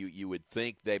 You would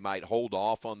think they might hold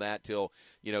off on that till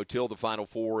the Final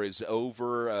Four is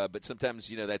over. But sometimes,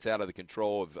 that's out of the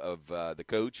control of the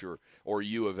coach or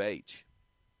U of H.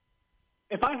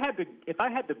 If I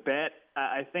had to bet,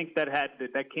 I think that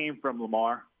came from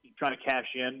Lamar trying to cash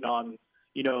in on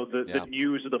the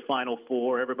news of the Final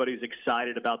Four. Everybody's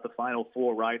excited about the Final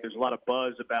Four, right? There's a lot of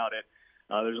buzz about it.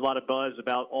 There's a lot of buzz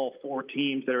about all 4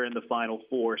 teams that are in the Final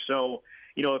Four. So,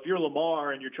 if you're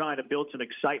Lamar and you're trying to build some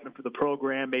excitement for the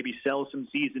program, maybe sell some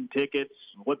season tickets,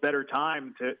 what better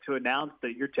time to announce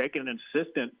that you're taking an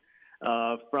assistant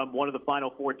from one of the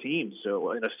Final Four teams.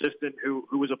 So an assistant who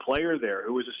was a player there,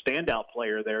 who was a standout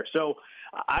player there. So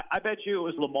I bet you it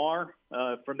was Lamar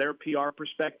from their PR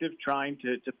perspective trying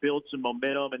to build some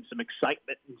momentum and some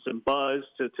excitement and some buzz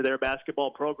to their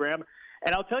basketball program.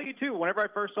 And I'll tell you, too, whenever I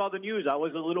first saw the news,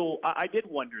 I did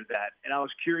wonder that. And I was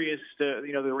curious to,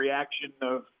 the reaction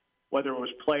of whether it was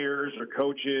players or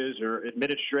coaches or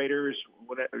administrators,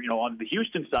 on the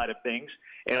Houston side of things.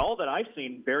 And all that I've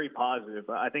seen, very positive.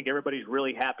 I think everybody's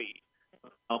really happy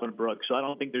with Alvin Brooks. So I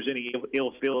don't think there's any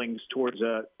ill feelings towards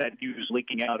that news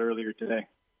leaking out earlier today.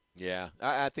 Yeah,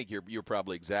 I think you're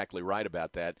probably exactly right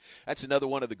about that. That's another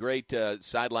one of the great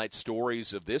sidelight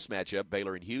stories of this matchup,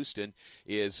 Baylor and Houston,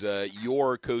 is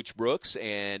your Coach Brooks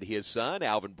and his son,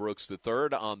 Alvin Brooks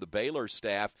III, on the Baylor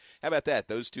staff. How about that?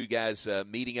 Those two guys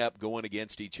meeting up, going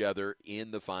against each other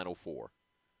in the Final Four.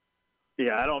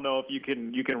 Yeah, I don't know if you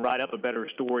can write up a better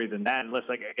story than that, unless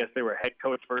I guess they were head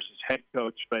coach versus head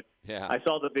coach. But yeah. I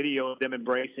saw the video of them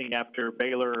embracing after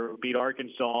Baylor beat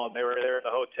Arkansas. They were there in the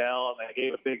hotel, and they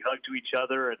gave a big hug to each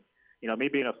other. And me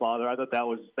being a father, I thought that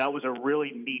was a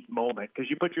really neat moment, because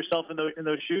you put yourself in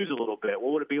those shoes a little bit.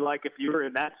 What would it be like if you were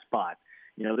in that spot?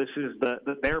 This is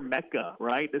their Mecca,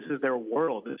 right? This is their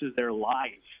world. This is their life.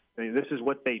 I mean, this is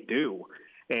what they do.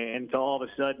 And so all of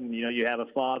a sudden, you have a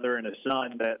father and a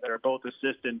son that are both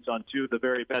assistants on two of the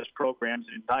very best programs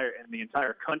in the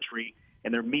entire country,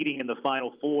 and they're meeting in the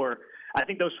Final Four. I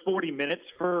think those 40 minutes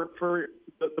for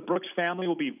the Brooks family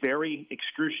will be very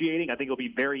excruciating. I think it'll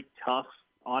be very tough,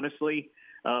 honestly.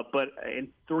 But in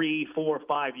 3, 4,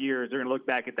 5 years, they're going to look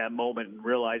back at that moment and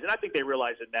realize, and I think they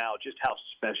realize it now, just how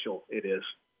special it is.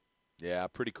 Yeah,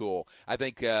 pretty cool. I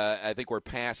think we're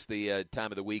past the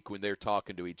time of the week when they're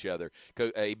talking to each other.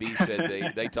 AB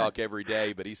said they talk every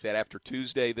day, but he said after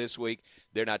Tuesday this week,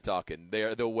 they're not talking.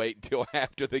 They'll wait until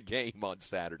after the game on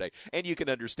Saturday, and you can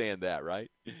understand that,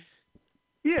 right?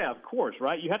 Yeah, of course,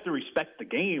 right? You have to respect the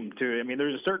game too. I mean,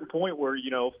 there's a certain point where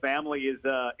family is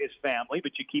family,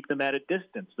 but you keep them at a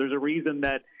distance. There's a reason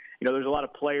that there's a lot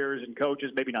of players and coaches,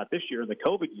 maybe not this year, in the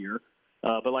COVID year.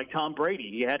 But like Tom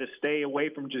Brady, he had to stay away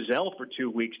from Giselle for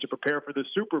 2 weeks to prepare for the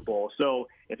Super Bowl. So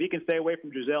if he can stay away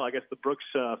from Giselle, I guess the Brooks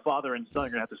father and son are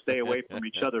going to have to stay away from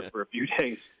each other for a few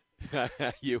days.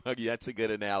 That's a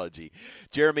good analogy.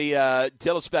 Jeremy,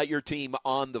 tell us about your team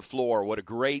on the floor. What a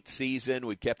great season.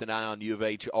 We've kept an eye on U of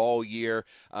H all year.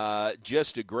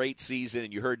 Just a great season.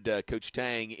 And you heard Coach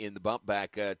Tang in the bump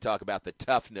back talk about the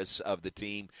toughness of the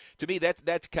team. To me,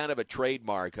 that's kind of a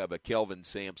trademark of a Kelvin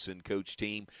Sampson coach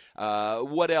team.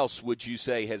 What else would you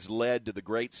say has led to the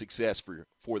great success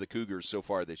for the Cougars so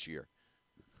far this year?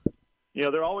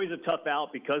 They're always a tough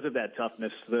out because of that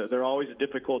toughness. They're always a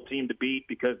difficult team to beat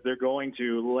because they're going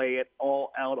to lay it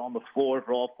all out on the floor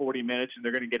for all 40 minutes, and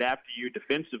they're going to get after you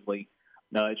defensively.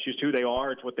 It's just who they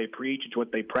are. It's what they preach. It's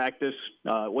what they practice.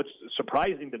 What's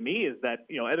surprising to me is that,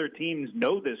 other teams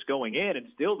know this going in, and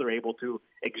still they're able to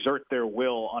exert their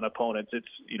will on opponents.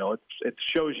 It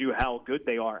shows you how good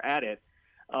they are at it.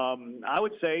 I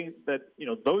would say that,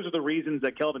 those are the reasons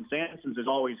that Kelvin Sampson has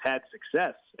always had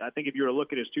success. I think if you were to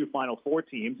look at his 2 Final Four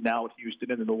teams, now at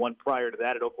Houston and then the one prior to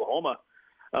that at Oklahoma,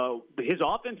 his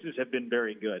offenses have been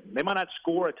very good. They might not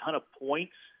score a ton of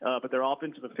points, but their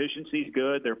offensive efficiency is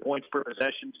good. Their points per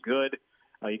possession is good.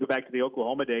 You go back to the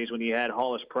Oklahoma days when he had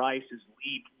Hollis Price, his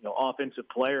lead offensive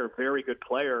player, very good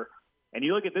player. And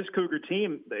you look at this Cougar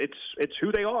team, it's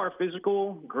who they are: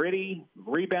 physical, gritty,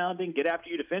 rebounding, get after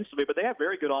you defensively. But they have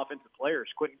very good offensive players.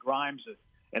 Quentin Grimes,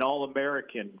 an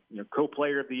All-American,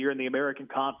 co-player of the year in the American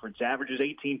Conference, averages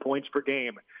 18 points per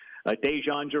game.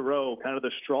 Dejan Jarreau, kind of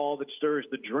the straw that stirs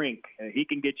the drink. He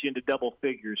can get you into double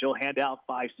figures. He'll hand out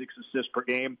 5-6 assists per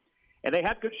game. And they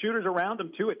have good shooters around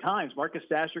them, too, at times. Marcus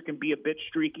Sasser can be a bit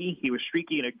streaky. He was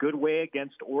streaky in a good way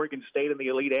against Oregon State in the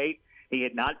Elite Eight. He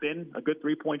had not been a good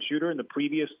three-point shooter in the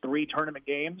previous 3 tournament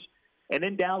games. And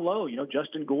then down low,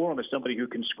 Justin Gorham is somebody who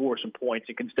can score some points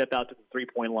and can step out to the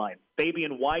three-point line.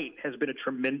 Fabian White has been a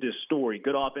tremendous story,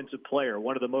 good offensive player,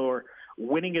 one of the more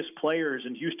winningest players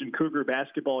in Houston Cougar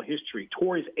basketball history.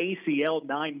 Tore his ACL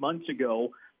 9 months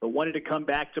ago, but wanted to come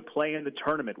back to play in the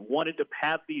tournament, wanted to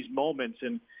have these moments.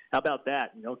 And how about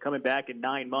that? Coming back in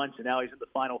 9 months, and now he's in the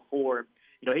Final Four.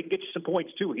 He can get you some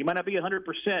points, too. He might not be 100%,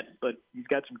 but he's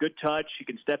got some good touch. He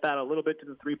can step out a little bit to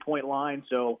the three-point line.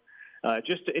 So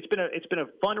it's been a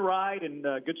fun ride and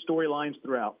good storylines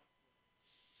throughout.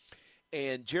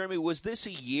 And, Jeremy, was this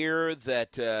a year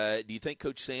that do you think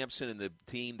Coach Sampson and the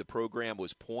team, the program,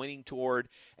 was pointing toward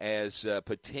as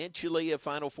potentially a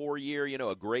Final Four year,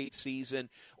 a great season,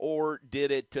 or did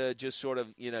it just sort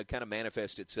of, kind of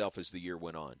manifest itself as the year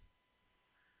went on?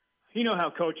 you know how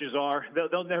coaches are.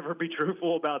 They'll never be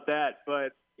truthful about that.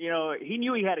 But, you know, he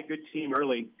knew he had a good team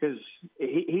early because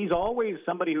he's always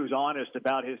somebody who's honest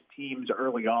about his teams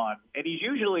early on. And he's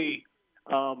usually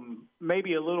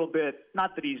maybe a little bit,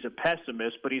 not that he's a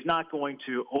pessimist, but he's not going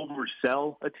to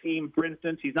oversell a team, for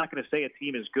instance. He's not going to say a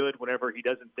team is good whenever he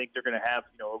doesn't think they're going to have,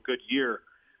 you know, a good year.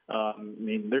 I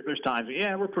mean, there's times,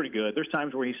 yeah, we're pretty good. There's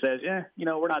times where he says, yeah, you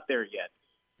know, we're not there yet.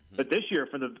 But this year,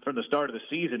 from the start of the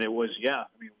season, it was, yeah, I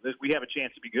mean, we have a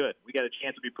chance to be good. We got a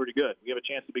chance to be pretty good. We have a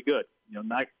chance to be good. You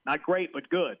know, not great, but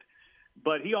good.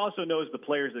 But he also knows the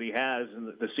players that he has and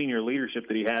the senior leadership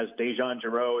that he has. Dejan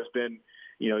Giroux has been,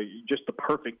 you know, just the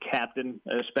perfect captain,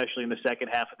 especially in the second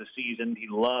half of the season. He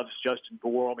loves Justin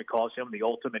Borom. He calls him the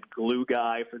ultimate glue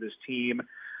guy for this team.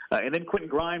 And then Quentin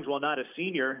Grimes, while not a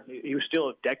senior, he was still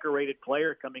a decorated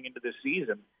player coming into this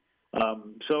season.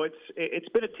 So it's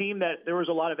been a team that there was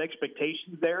a lot of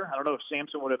expectations there. I don't know if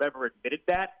Sampson would have ever admitted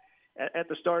that at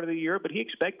the start of the year, but he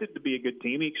expected to be a good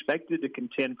team. He expected to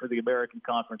contend for the American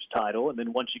Conference title, and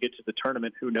then once you get to the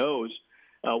tournament, who knows?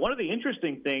 One of the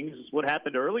interesting things is what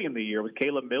happened early in the year with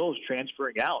Caleb Mills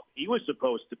transferring out. He was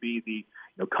supposed to be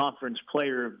the conference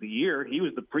player of the year. He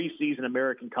was the preseason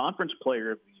American Conference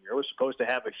player of the year, was supposed to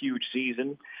have a huge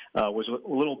season, was a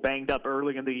little banged up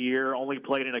early in the year, only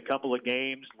played in a couple of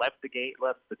games, left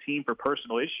the team for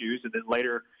personal issues, and then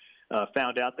later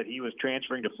found out that he was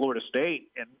transferring to Florida State.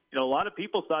 And, you know, a lot of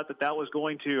people thought that was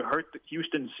going to hurt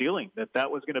Houston's ceiling,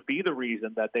 that was going to be the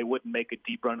reason that they wouldn't make a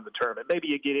deep run in the tournament. Maybe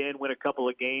you get in, win a couple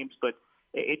of games, but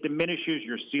it diminishes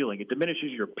your ceiling. It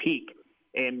diminishes your peak.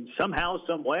 And somehow,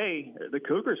 some way, the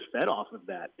Cougars fed off of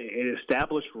that. It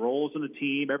established roles in the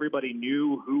team. Everybody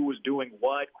knew who was doing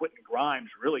what. Quentin Grimes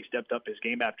really stepped up his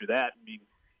game after that. I mean,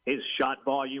 his shot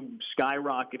volume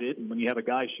skyrocketed, and when you have a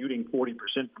guy shooting 40%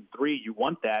 from three, you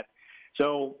want that.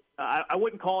 So I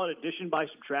wouldn't call it addition by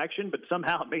subtraction, but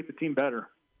somehow it made the team better.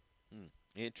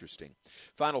 Interesting.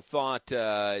 Final thought,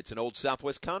 it's an old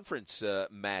Southwest Conference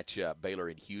matchup, Baylor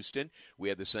and Houston. We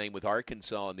had the same with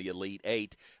Arkansas in the Elite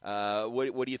Eight.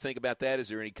 What do you think about that? Is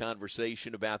there any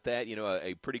conversation about that? You know,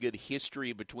 a pretty good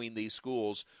history between these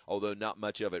schools, although not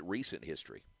much of it recent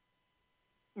history.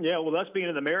 Yeah, well, us being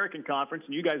in the American Conference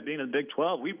and you guys being in the Big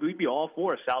 12, we'd be all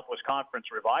for a Southwest Conference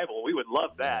revival. We would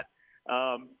love that.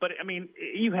 But, I mean,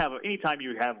 anytime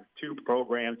you have two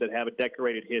programs that have a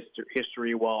decorated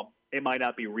history, well, it might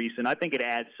not be recent. I think it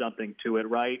adds something to it,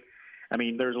 right? I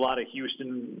mean, there's a lot of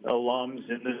Houston alums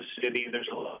in the city. There's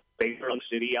a lot of Baylor in the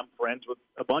city. I'm friends with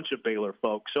a bunch of Baylor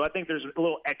folks. So I think there's a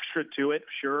little extra to it,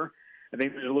 sure. I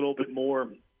think there's a little bit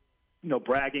more, you know,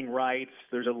 bragging rights.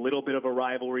 There's a little bit of a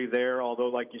rivalry there, although,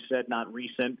 like you said, not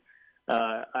recent.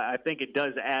 I think it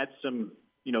does add some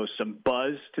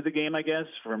buzz to the game, I guess,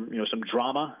 from, you know, some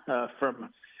drama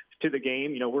to the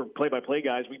game. You know, we're play-by-play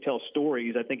guys. We tell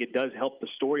stories. I think it does help the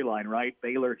storyline, right?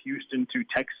 Baylor, Houston, two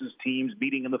Texas teams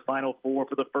meeting in the Final Four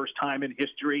for the first time in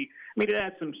history. I mean, it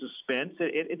adds some suspense.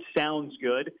 It sounds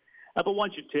good. But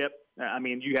once you tip, I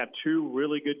mean, you have two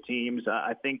really good teams.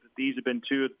 I think that these have been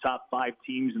two of the top five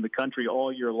teams in the country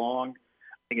all year long.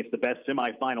 I think it's the best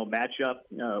semifinal matchup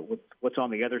with what's on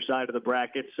the other side of the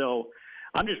bracket. So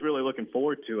I'm just really looking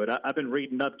forward to it. I've been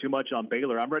reading up too much on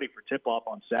Baylor. I'm ready for tip-off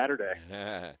on Saturday.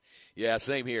 Yeah,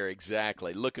 same here.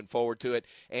 Exactly. Looking forward to it.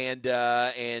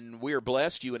 And we're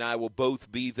blessed. You and I will both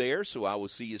be there, so I will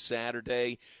see you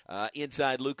Saturday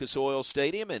inside Lucas Oil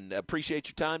Stadium, and appreciate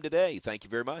your time today. Thank you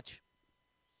very much.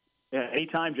 Yeah,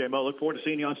 anytime, J-Mo. Look forward to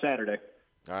seeing you on Saturday.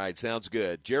 All right, sounds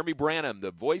good. Jeremy Branham,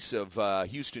 the voice of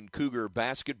Houston Cougar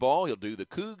basketball. He'll do the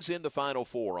Cougs in the Final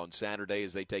Four on Saturday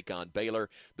as they take on Baylor,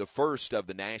 the first of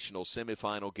the national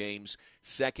semifinal games.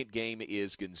 Second game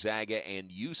is Gonzaga and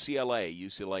UCLA.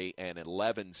 UCLA an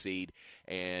 11 seed,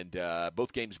 and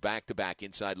both games back-to-back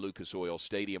inside Lucas Oil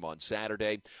Stadium on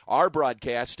Saturday. Our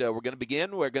broadcast, we're going to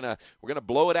begin. We're going to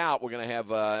blow it out. We're going to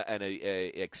have an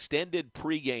extended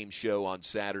pregame show on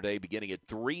Saturday beginning at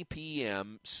 3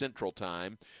 p.m. Central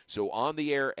Time. So on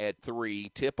the air at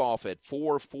 3, tip-off at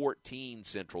 4:14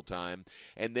 Central Time.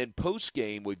 And then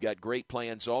post-game, we've got great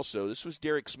plans also. This was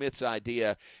Derek Smith's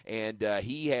idea, and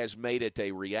he has made it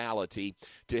a reality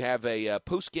to have a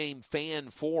post-game fan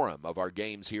forum of our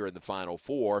games here in the Final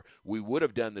Four. We would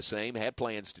have done the same, had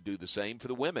plans to do the same for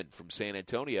the women from San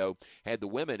Antonio, had the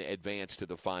women advance to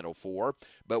the Final Four.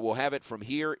 But we'll have it from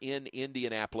here in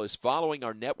Indianapolis. Following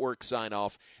our network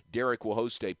sign-off, Derek will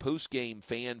host a post-game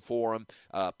fan forum.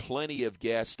 Plenty of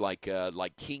guests like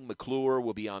King McClure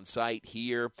will be on site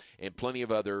here, and plenty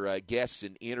of other guests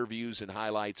and interviews and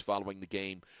highlights following the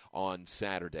game on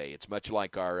Saturday. It's much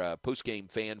like our post-game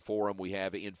fan forum we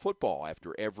have in football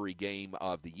after every game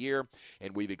of the year,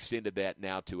 and we've extended that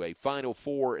now to a Final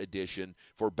Four edition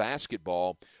for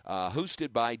basketball,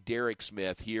 hosted by Derek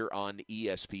Smith here on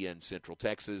ESPN Central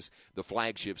Texas, the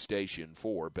flagship station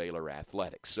for Baylor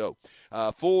Athletics. So,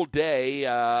 full day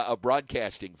of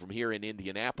broadcasting from here in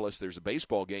Indianapolis. There's a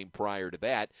baseball game prior to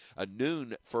that, a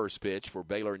noon first pitch for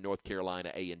Baylor and North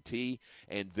Carolina A&T,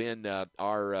 and then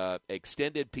our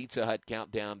extended Pizza Hut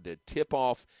countdown to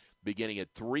tip-off beginning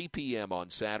at 3 p.m. on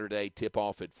Saturday,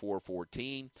 tip-off at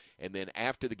 4:14, and then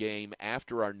after the game,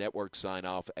 after our network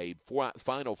sign-off, a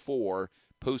Final Four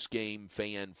post-game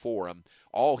fan forum,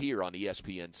 all here on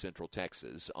ESPN Central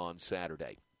Texas on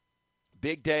Saturday.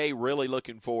 Big day, really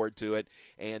looking forward to it,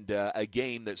 and a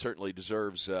game that certainly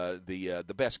deserves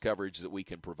the best coverage that we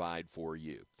can provide for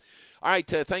you. All right,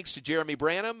 thanks to Jeremy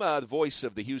Branham, the voice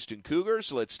of the Houston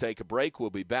Cougars. Let's take a break. We'll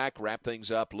be back, wrap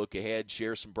things up, look ahead,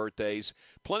 share some birthdays,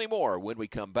 plenty more when we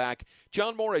come back.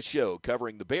 John Morris Show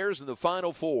covering the Bears in the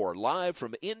Final Four, live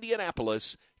from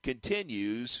Indianapolis,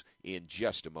 continues in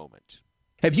just a moment.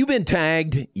 Have you been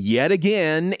tagged yet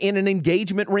again in an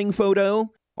engagement ring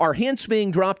photo? Are hints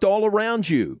being dropped all around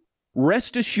you?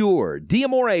 Rest assured,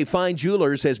 D'Amore Fine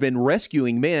Jewelers has been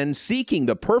rescuing men seeking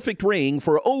the perfect ring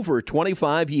for over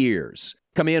 25 years.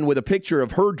 Come in with a picture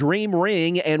of her dream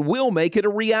ring and we'll make it a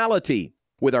reality.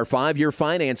 With our 5-year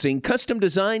financing, custom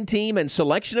design team, and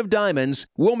selection of diamonds,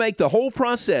 we'll make the whole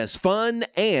process fun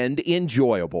and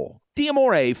enjoyable.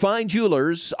 D'Amore Fine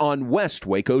Jewelers on West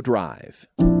Waco Drive.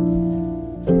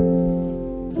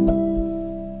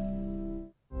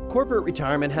 Corporate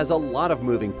retirement has a lot of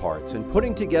moving parts, and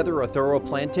putting together a thorough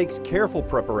plan takes careful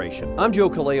preparation. I'm Joe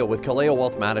Kaleo with Kaleo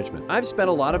Wealth Management. I've spent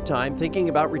a lot of time thinking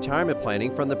about retirement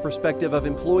planning from the perspective of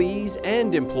employees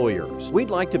and employers.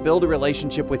 We'd like to build a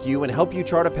relationship with you and help you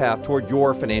chart a path toward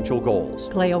your financial goals.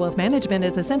 Kaleo Wealth Management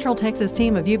is a Central Texas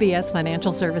team of UBS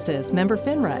Financial Services, member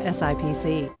FINRA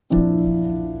SIPC.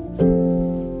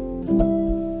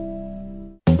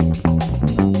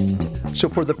 So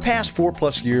for the past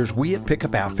 4+ years, we at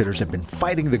Pickup Outfitters have been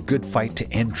fighting the good fight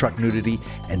to end truck nudity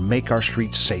and make our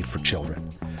streets safe for children.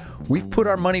 We've put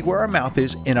our money where our mouth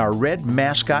is in our red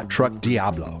mascot truck,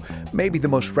 Diablo, maybe the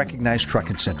most recognized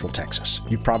truck in Central Texas.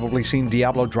 You've probably seen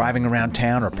Diablo driving around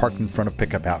town or parked in front of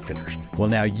Pickup Outfitters. Well,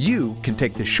 now you can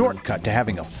take the shortcut to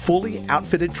having a fully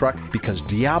outfitted truck because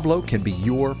Diablo can be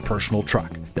your personal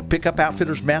truck. The Pickup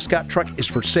Outfitters mascot truck is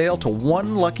for sale to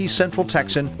one lucky Central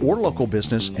Texan or local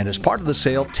business, and as part of the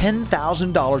sale,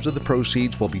 $10,000 of the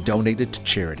proceeds will be donated to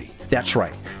charity. That's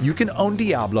right, you can own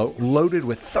Diablo loaded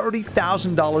with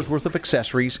 $30,000 worth of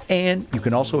accessories, and you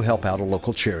can also help out a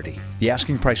local charity. The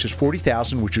asking price is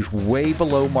 $40,000, which is way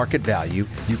below market value.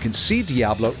 You can see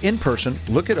Diablo in person,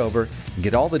 look it over, and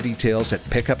get all the details at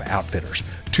Pickup Outfitters,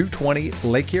 220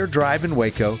 Lake Air Drive in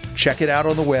Waco. Check it out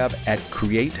on the web at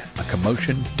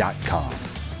createacommotion.com.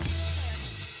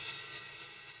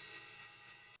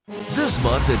 This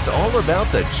month, it's all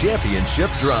about the championship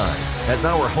drive. As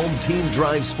our home team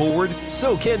drives forward,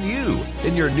 so can you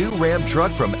in your new Ram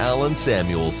truck from Allen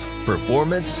Samuels.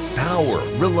 Performance, power,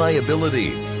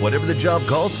 reliability. Whatever the job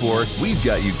calls for, we've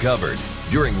got you covered.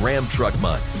 During Ram Truck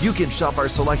Month, you can shop our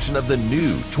selection of the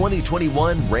new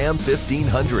 2021 Ram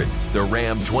 1500, the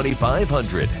Ram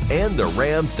 2500, and the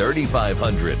Ram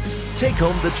 3500. Take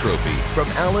home the trophy from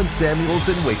Allen Samuels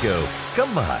in Waco.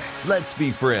 Come by, let's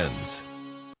be friends.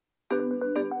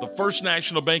 The First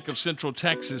National Bank of Central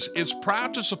Texas is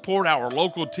proud to support our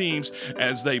local teams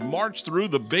as they march through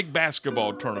the big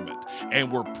basketball tournament.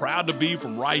 And we're proud to be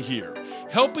from right here,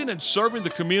 helping and serving the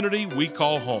community we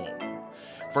call home.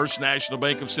 First National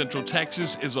Bank of Central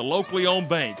Texas is a locally owned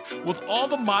bank with all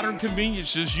the modern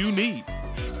conveniences you need.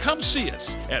 Come see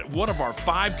us at one of our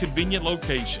 5 convenient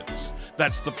locations.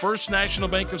 That's the First National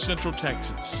Bank of Central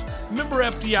Texas, member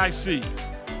FDIC,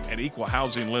 and equal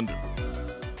housing lender.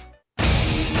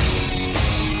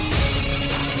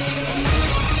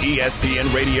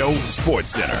 ESPN Radio Sports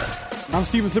Center. I'm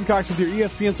Steven Simcox with your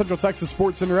ESPN Central Texas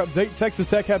Sports Center update. Texas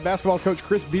Tech head basketball coach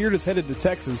Chris Beard is headed to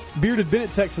Texas. Beard had been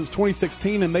at Tech since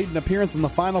 2016 and made an appearance in the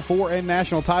Final Four and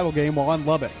national title game while in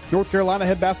Lubbock. North Carolina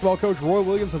head basketball coach Roy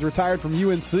Williams has retired from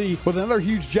UNC. With another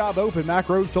huge job open, Mack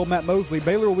Rose told Matt Mosley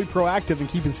Baylor will be proactive in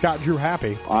keeping Scott Drew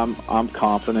happy. I'm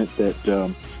confident that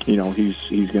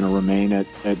he's going to remain at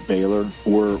Baylor.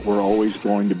 We're always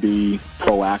going to be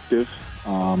proactive.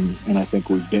 And I think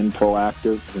we've been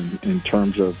proactive in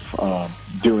terms of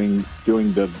doing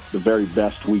the very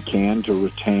best we can to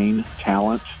retain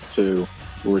talent, to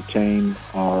retain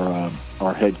our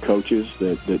head coaches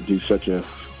that do such a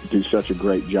do such a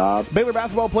great job. Baylor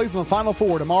basketball plays in the Final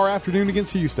Four tomorrow afternoon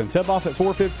against Houston. Tip off at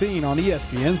 4:15 on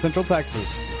ESPN Central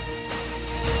Texas.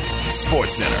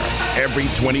 Sports Center, every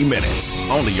 20 minutes,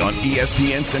 only on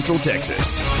ESPN Central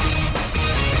Texas.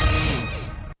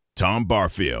 Tom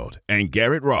Barfield and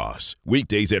Garrett Ross,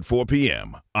 weekdays at 4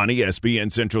 p.m. on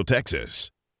ESPN Central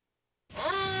Texas.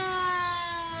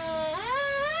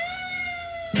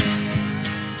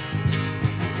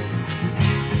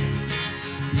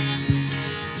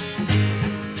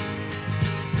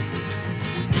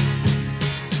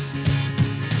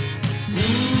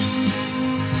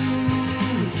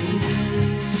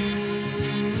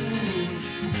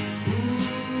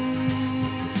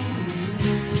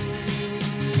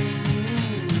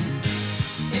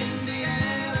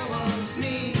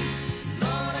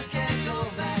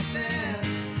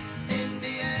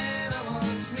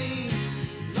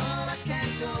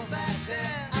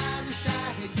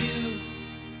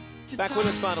 Back with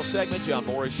us, final segment, John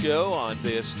Morris Show on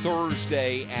this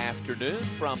Thursday afternoon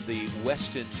from the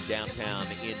Westin downtown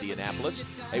Indianapolis.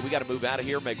 Hey, we got to move out of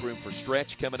here, make room for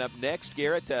Stretch coming up next.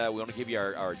 Garrett, we want to give you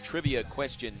our trivia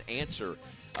question answer.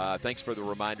 Thanks for the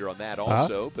reminder on that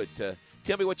also. But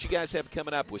tell me what you guys have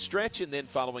coming up with Stretch, and then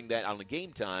following that on the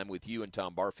Game Time with you and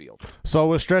Tom Barfield. So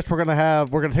with Stretch, we're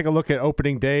gonna take a look at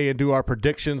opening day and do our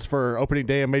predictions for opening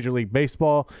day in Major League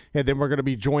Baseball, and then we're gonna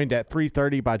be joined at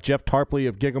 3:30 by Jeff Tarpley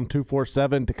of Gig 'em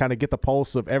 247 to kind of get the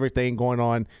pulse of everything going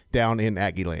on down in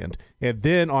Aggieland. And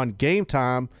then on Game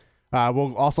Time,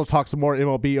 we'll also talk some more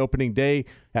MLB opening day.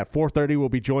 At 4:30, we'll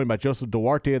be joined by Joseph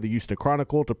Duarte of the Houston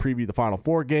Chronicle to preview the Final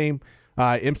Four game.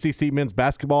 MCC men's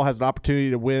basketball has an opportunity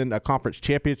to win a conference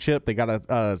championship. They got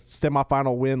a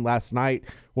semifinal win last night.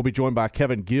 We'll be joined by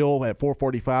Kevin Gill at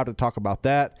 4:45 to talk about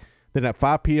that. Then at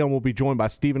 5 p.m., we'll be joined by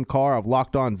Stephen Carr of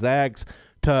Locked On Zags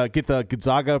to get the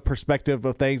Gonzaga perspective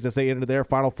of things as they enter their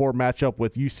Final Four matchup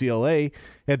with UCLA.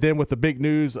 And then with the big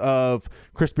news of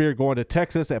Chris Beard going to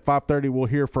Texas, at 5:30, we'll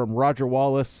hear from Roger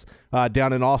Wallace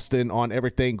down in Austin on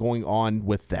everything going on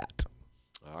with that.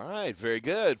 All right, very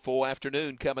good. Full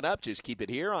afternoon coming up. Just keep it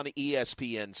here on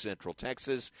ESPN Central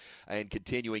Texas and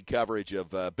continuing coverage of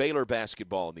Baylor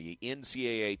basketball in the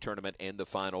NCAA tournament and the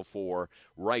Final Four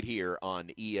right here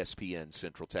on ESPN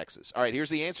Central Texas. All right, here's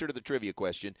the answer to the trivia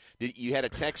question. You had a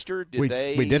texter?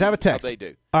 We did have a text. How'd they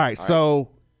do? All right, so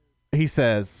he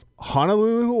says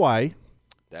Honolulu, Hawaii.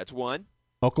 That's one.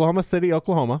 Oklahoma City,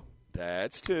 Oklahoma.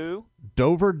 That's two.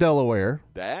 Dover, Delaware.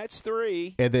 That's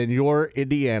three. And then your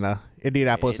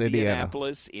Indianapolis,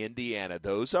 Indiana.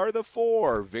 Those are the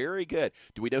four. Very good.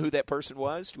 Do we know who that person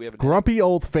was? Do we have a name? Grumpy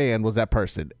Old Fan was that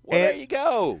person. Well, there you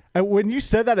go. And when you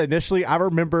said that initially, I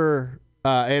remember,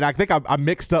 and I think I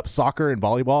mixed up soccer and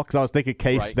volleyball because I was thinking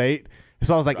K-State. Right.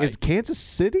 So I was like, is Kansas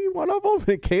City one of them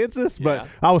in Kansas? But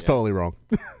I was totally wrong.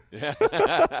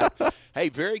 Hey,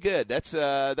 very good. That's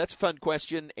a fun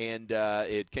question, and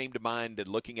it came to mind in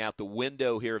looking out the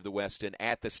window here of the Westin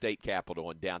at the state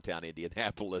capitol in downtown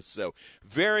Indianapolis. So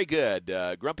very good.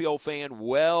 Grumpy Old Fan,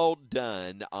 well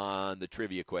done on the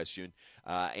trivia question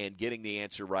and getting the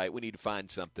answer right. We need to find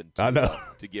something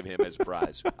to give him as a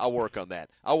prize. I'll work on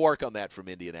that. From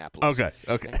Indianapolis.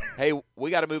 Okay. Hey,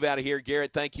 we got to move out of here.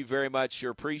 Garrett, thank you very much.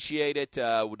 Sure appreciate it.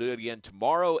 We'll do it again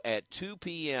tomorrow at 2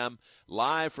 p.m.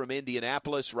 live from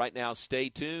Indianapolis. Right now, stay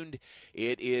tuned.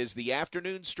 It is the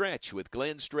afternoon stretch with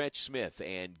Glenn Stretch Smith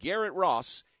and Garrett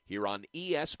Ross here on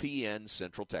ESPN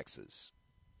Central Texas.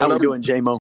 How are you doing, J-Mo?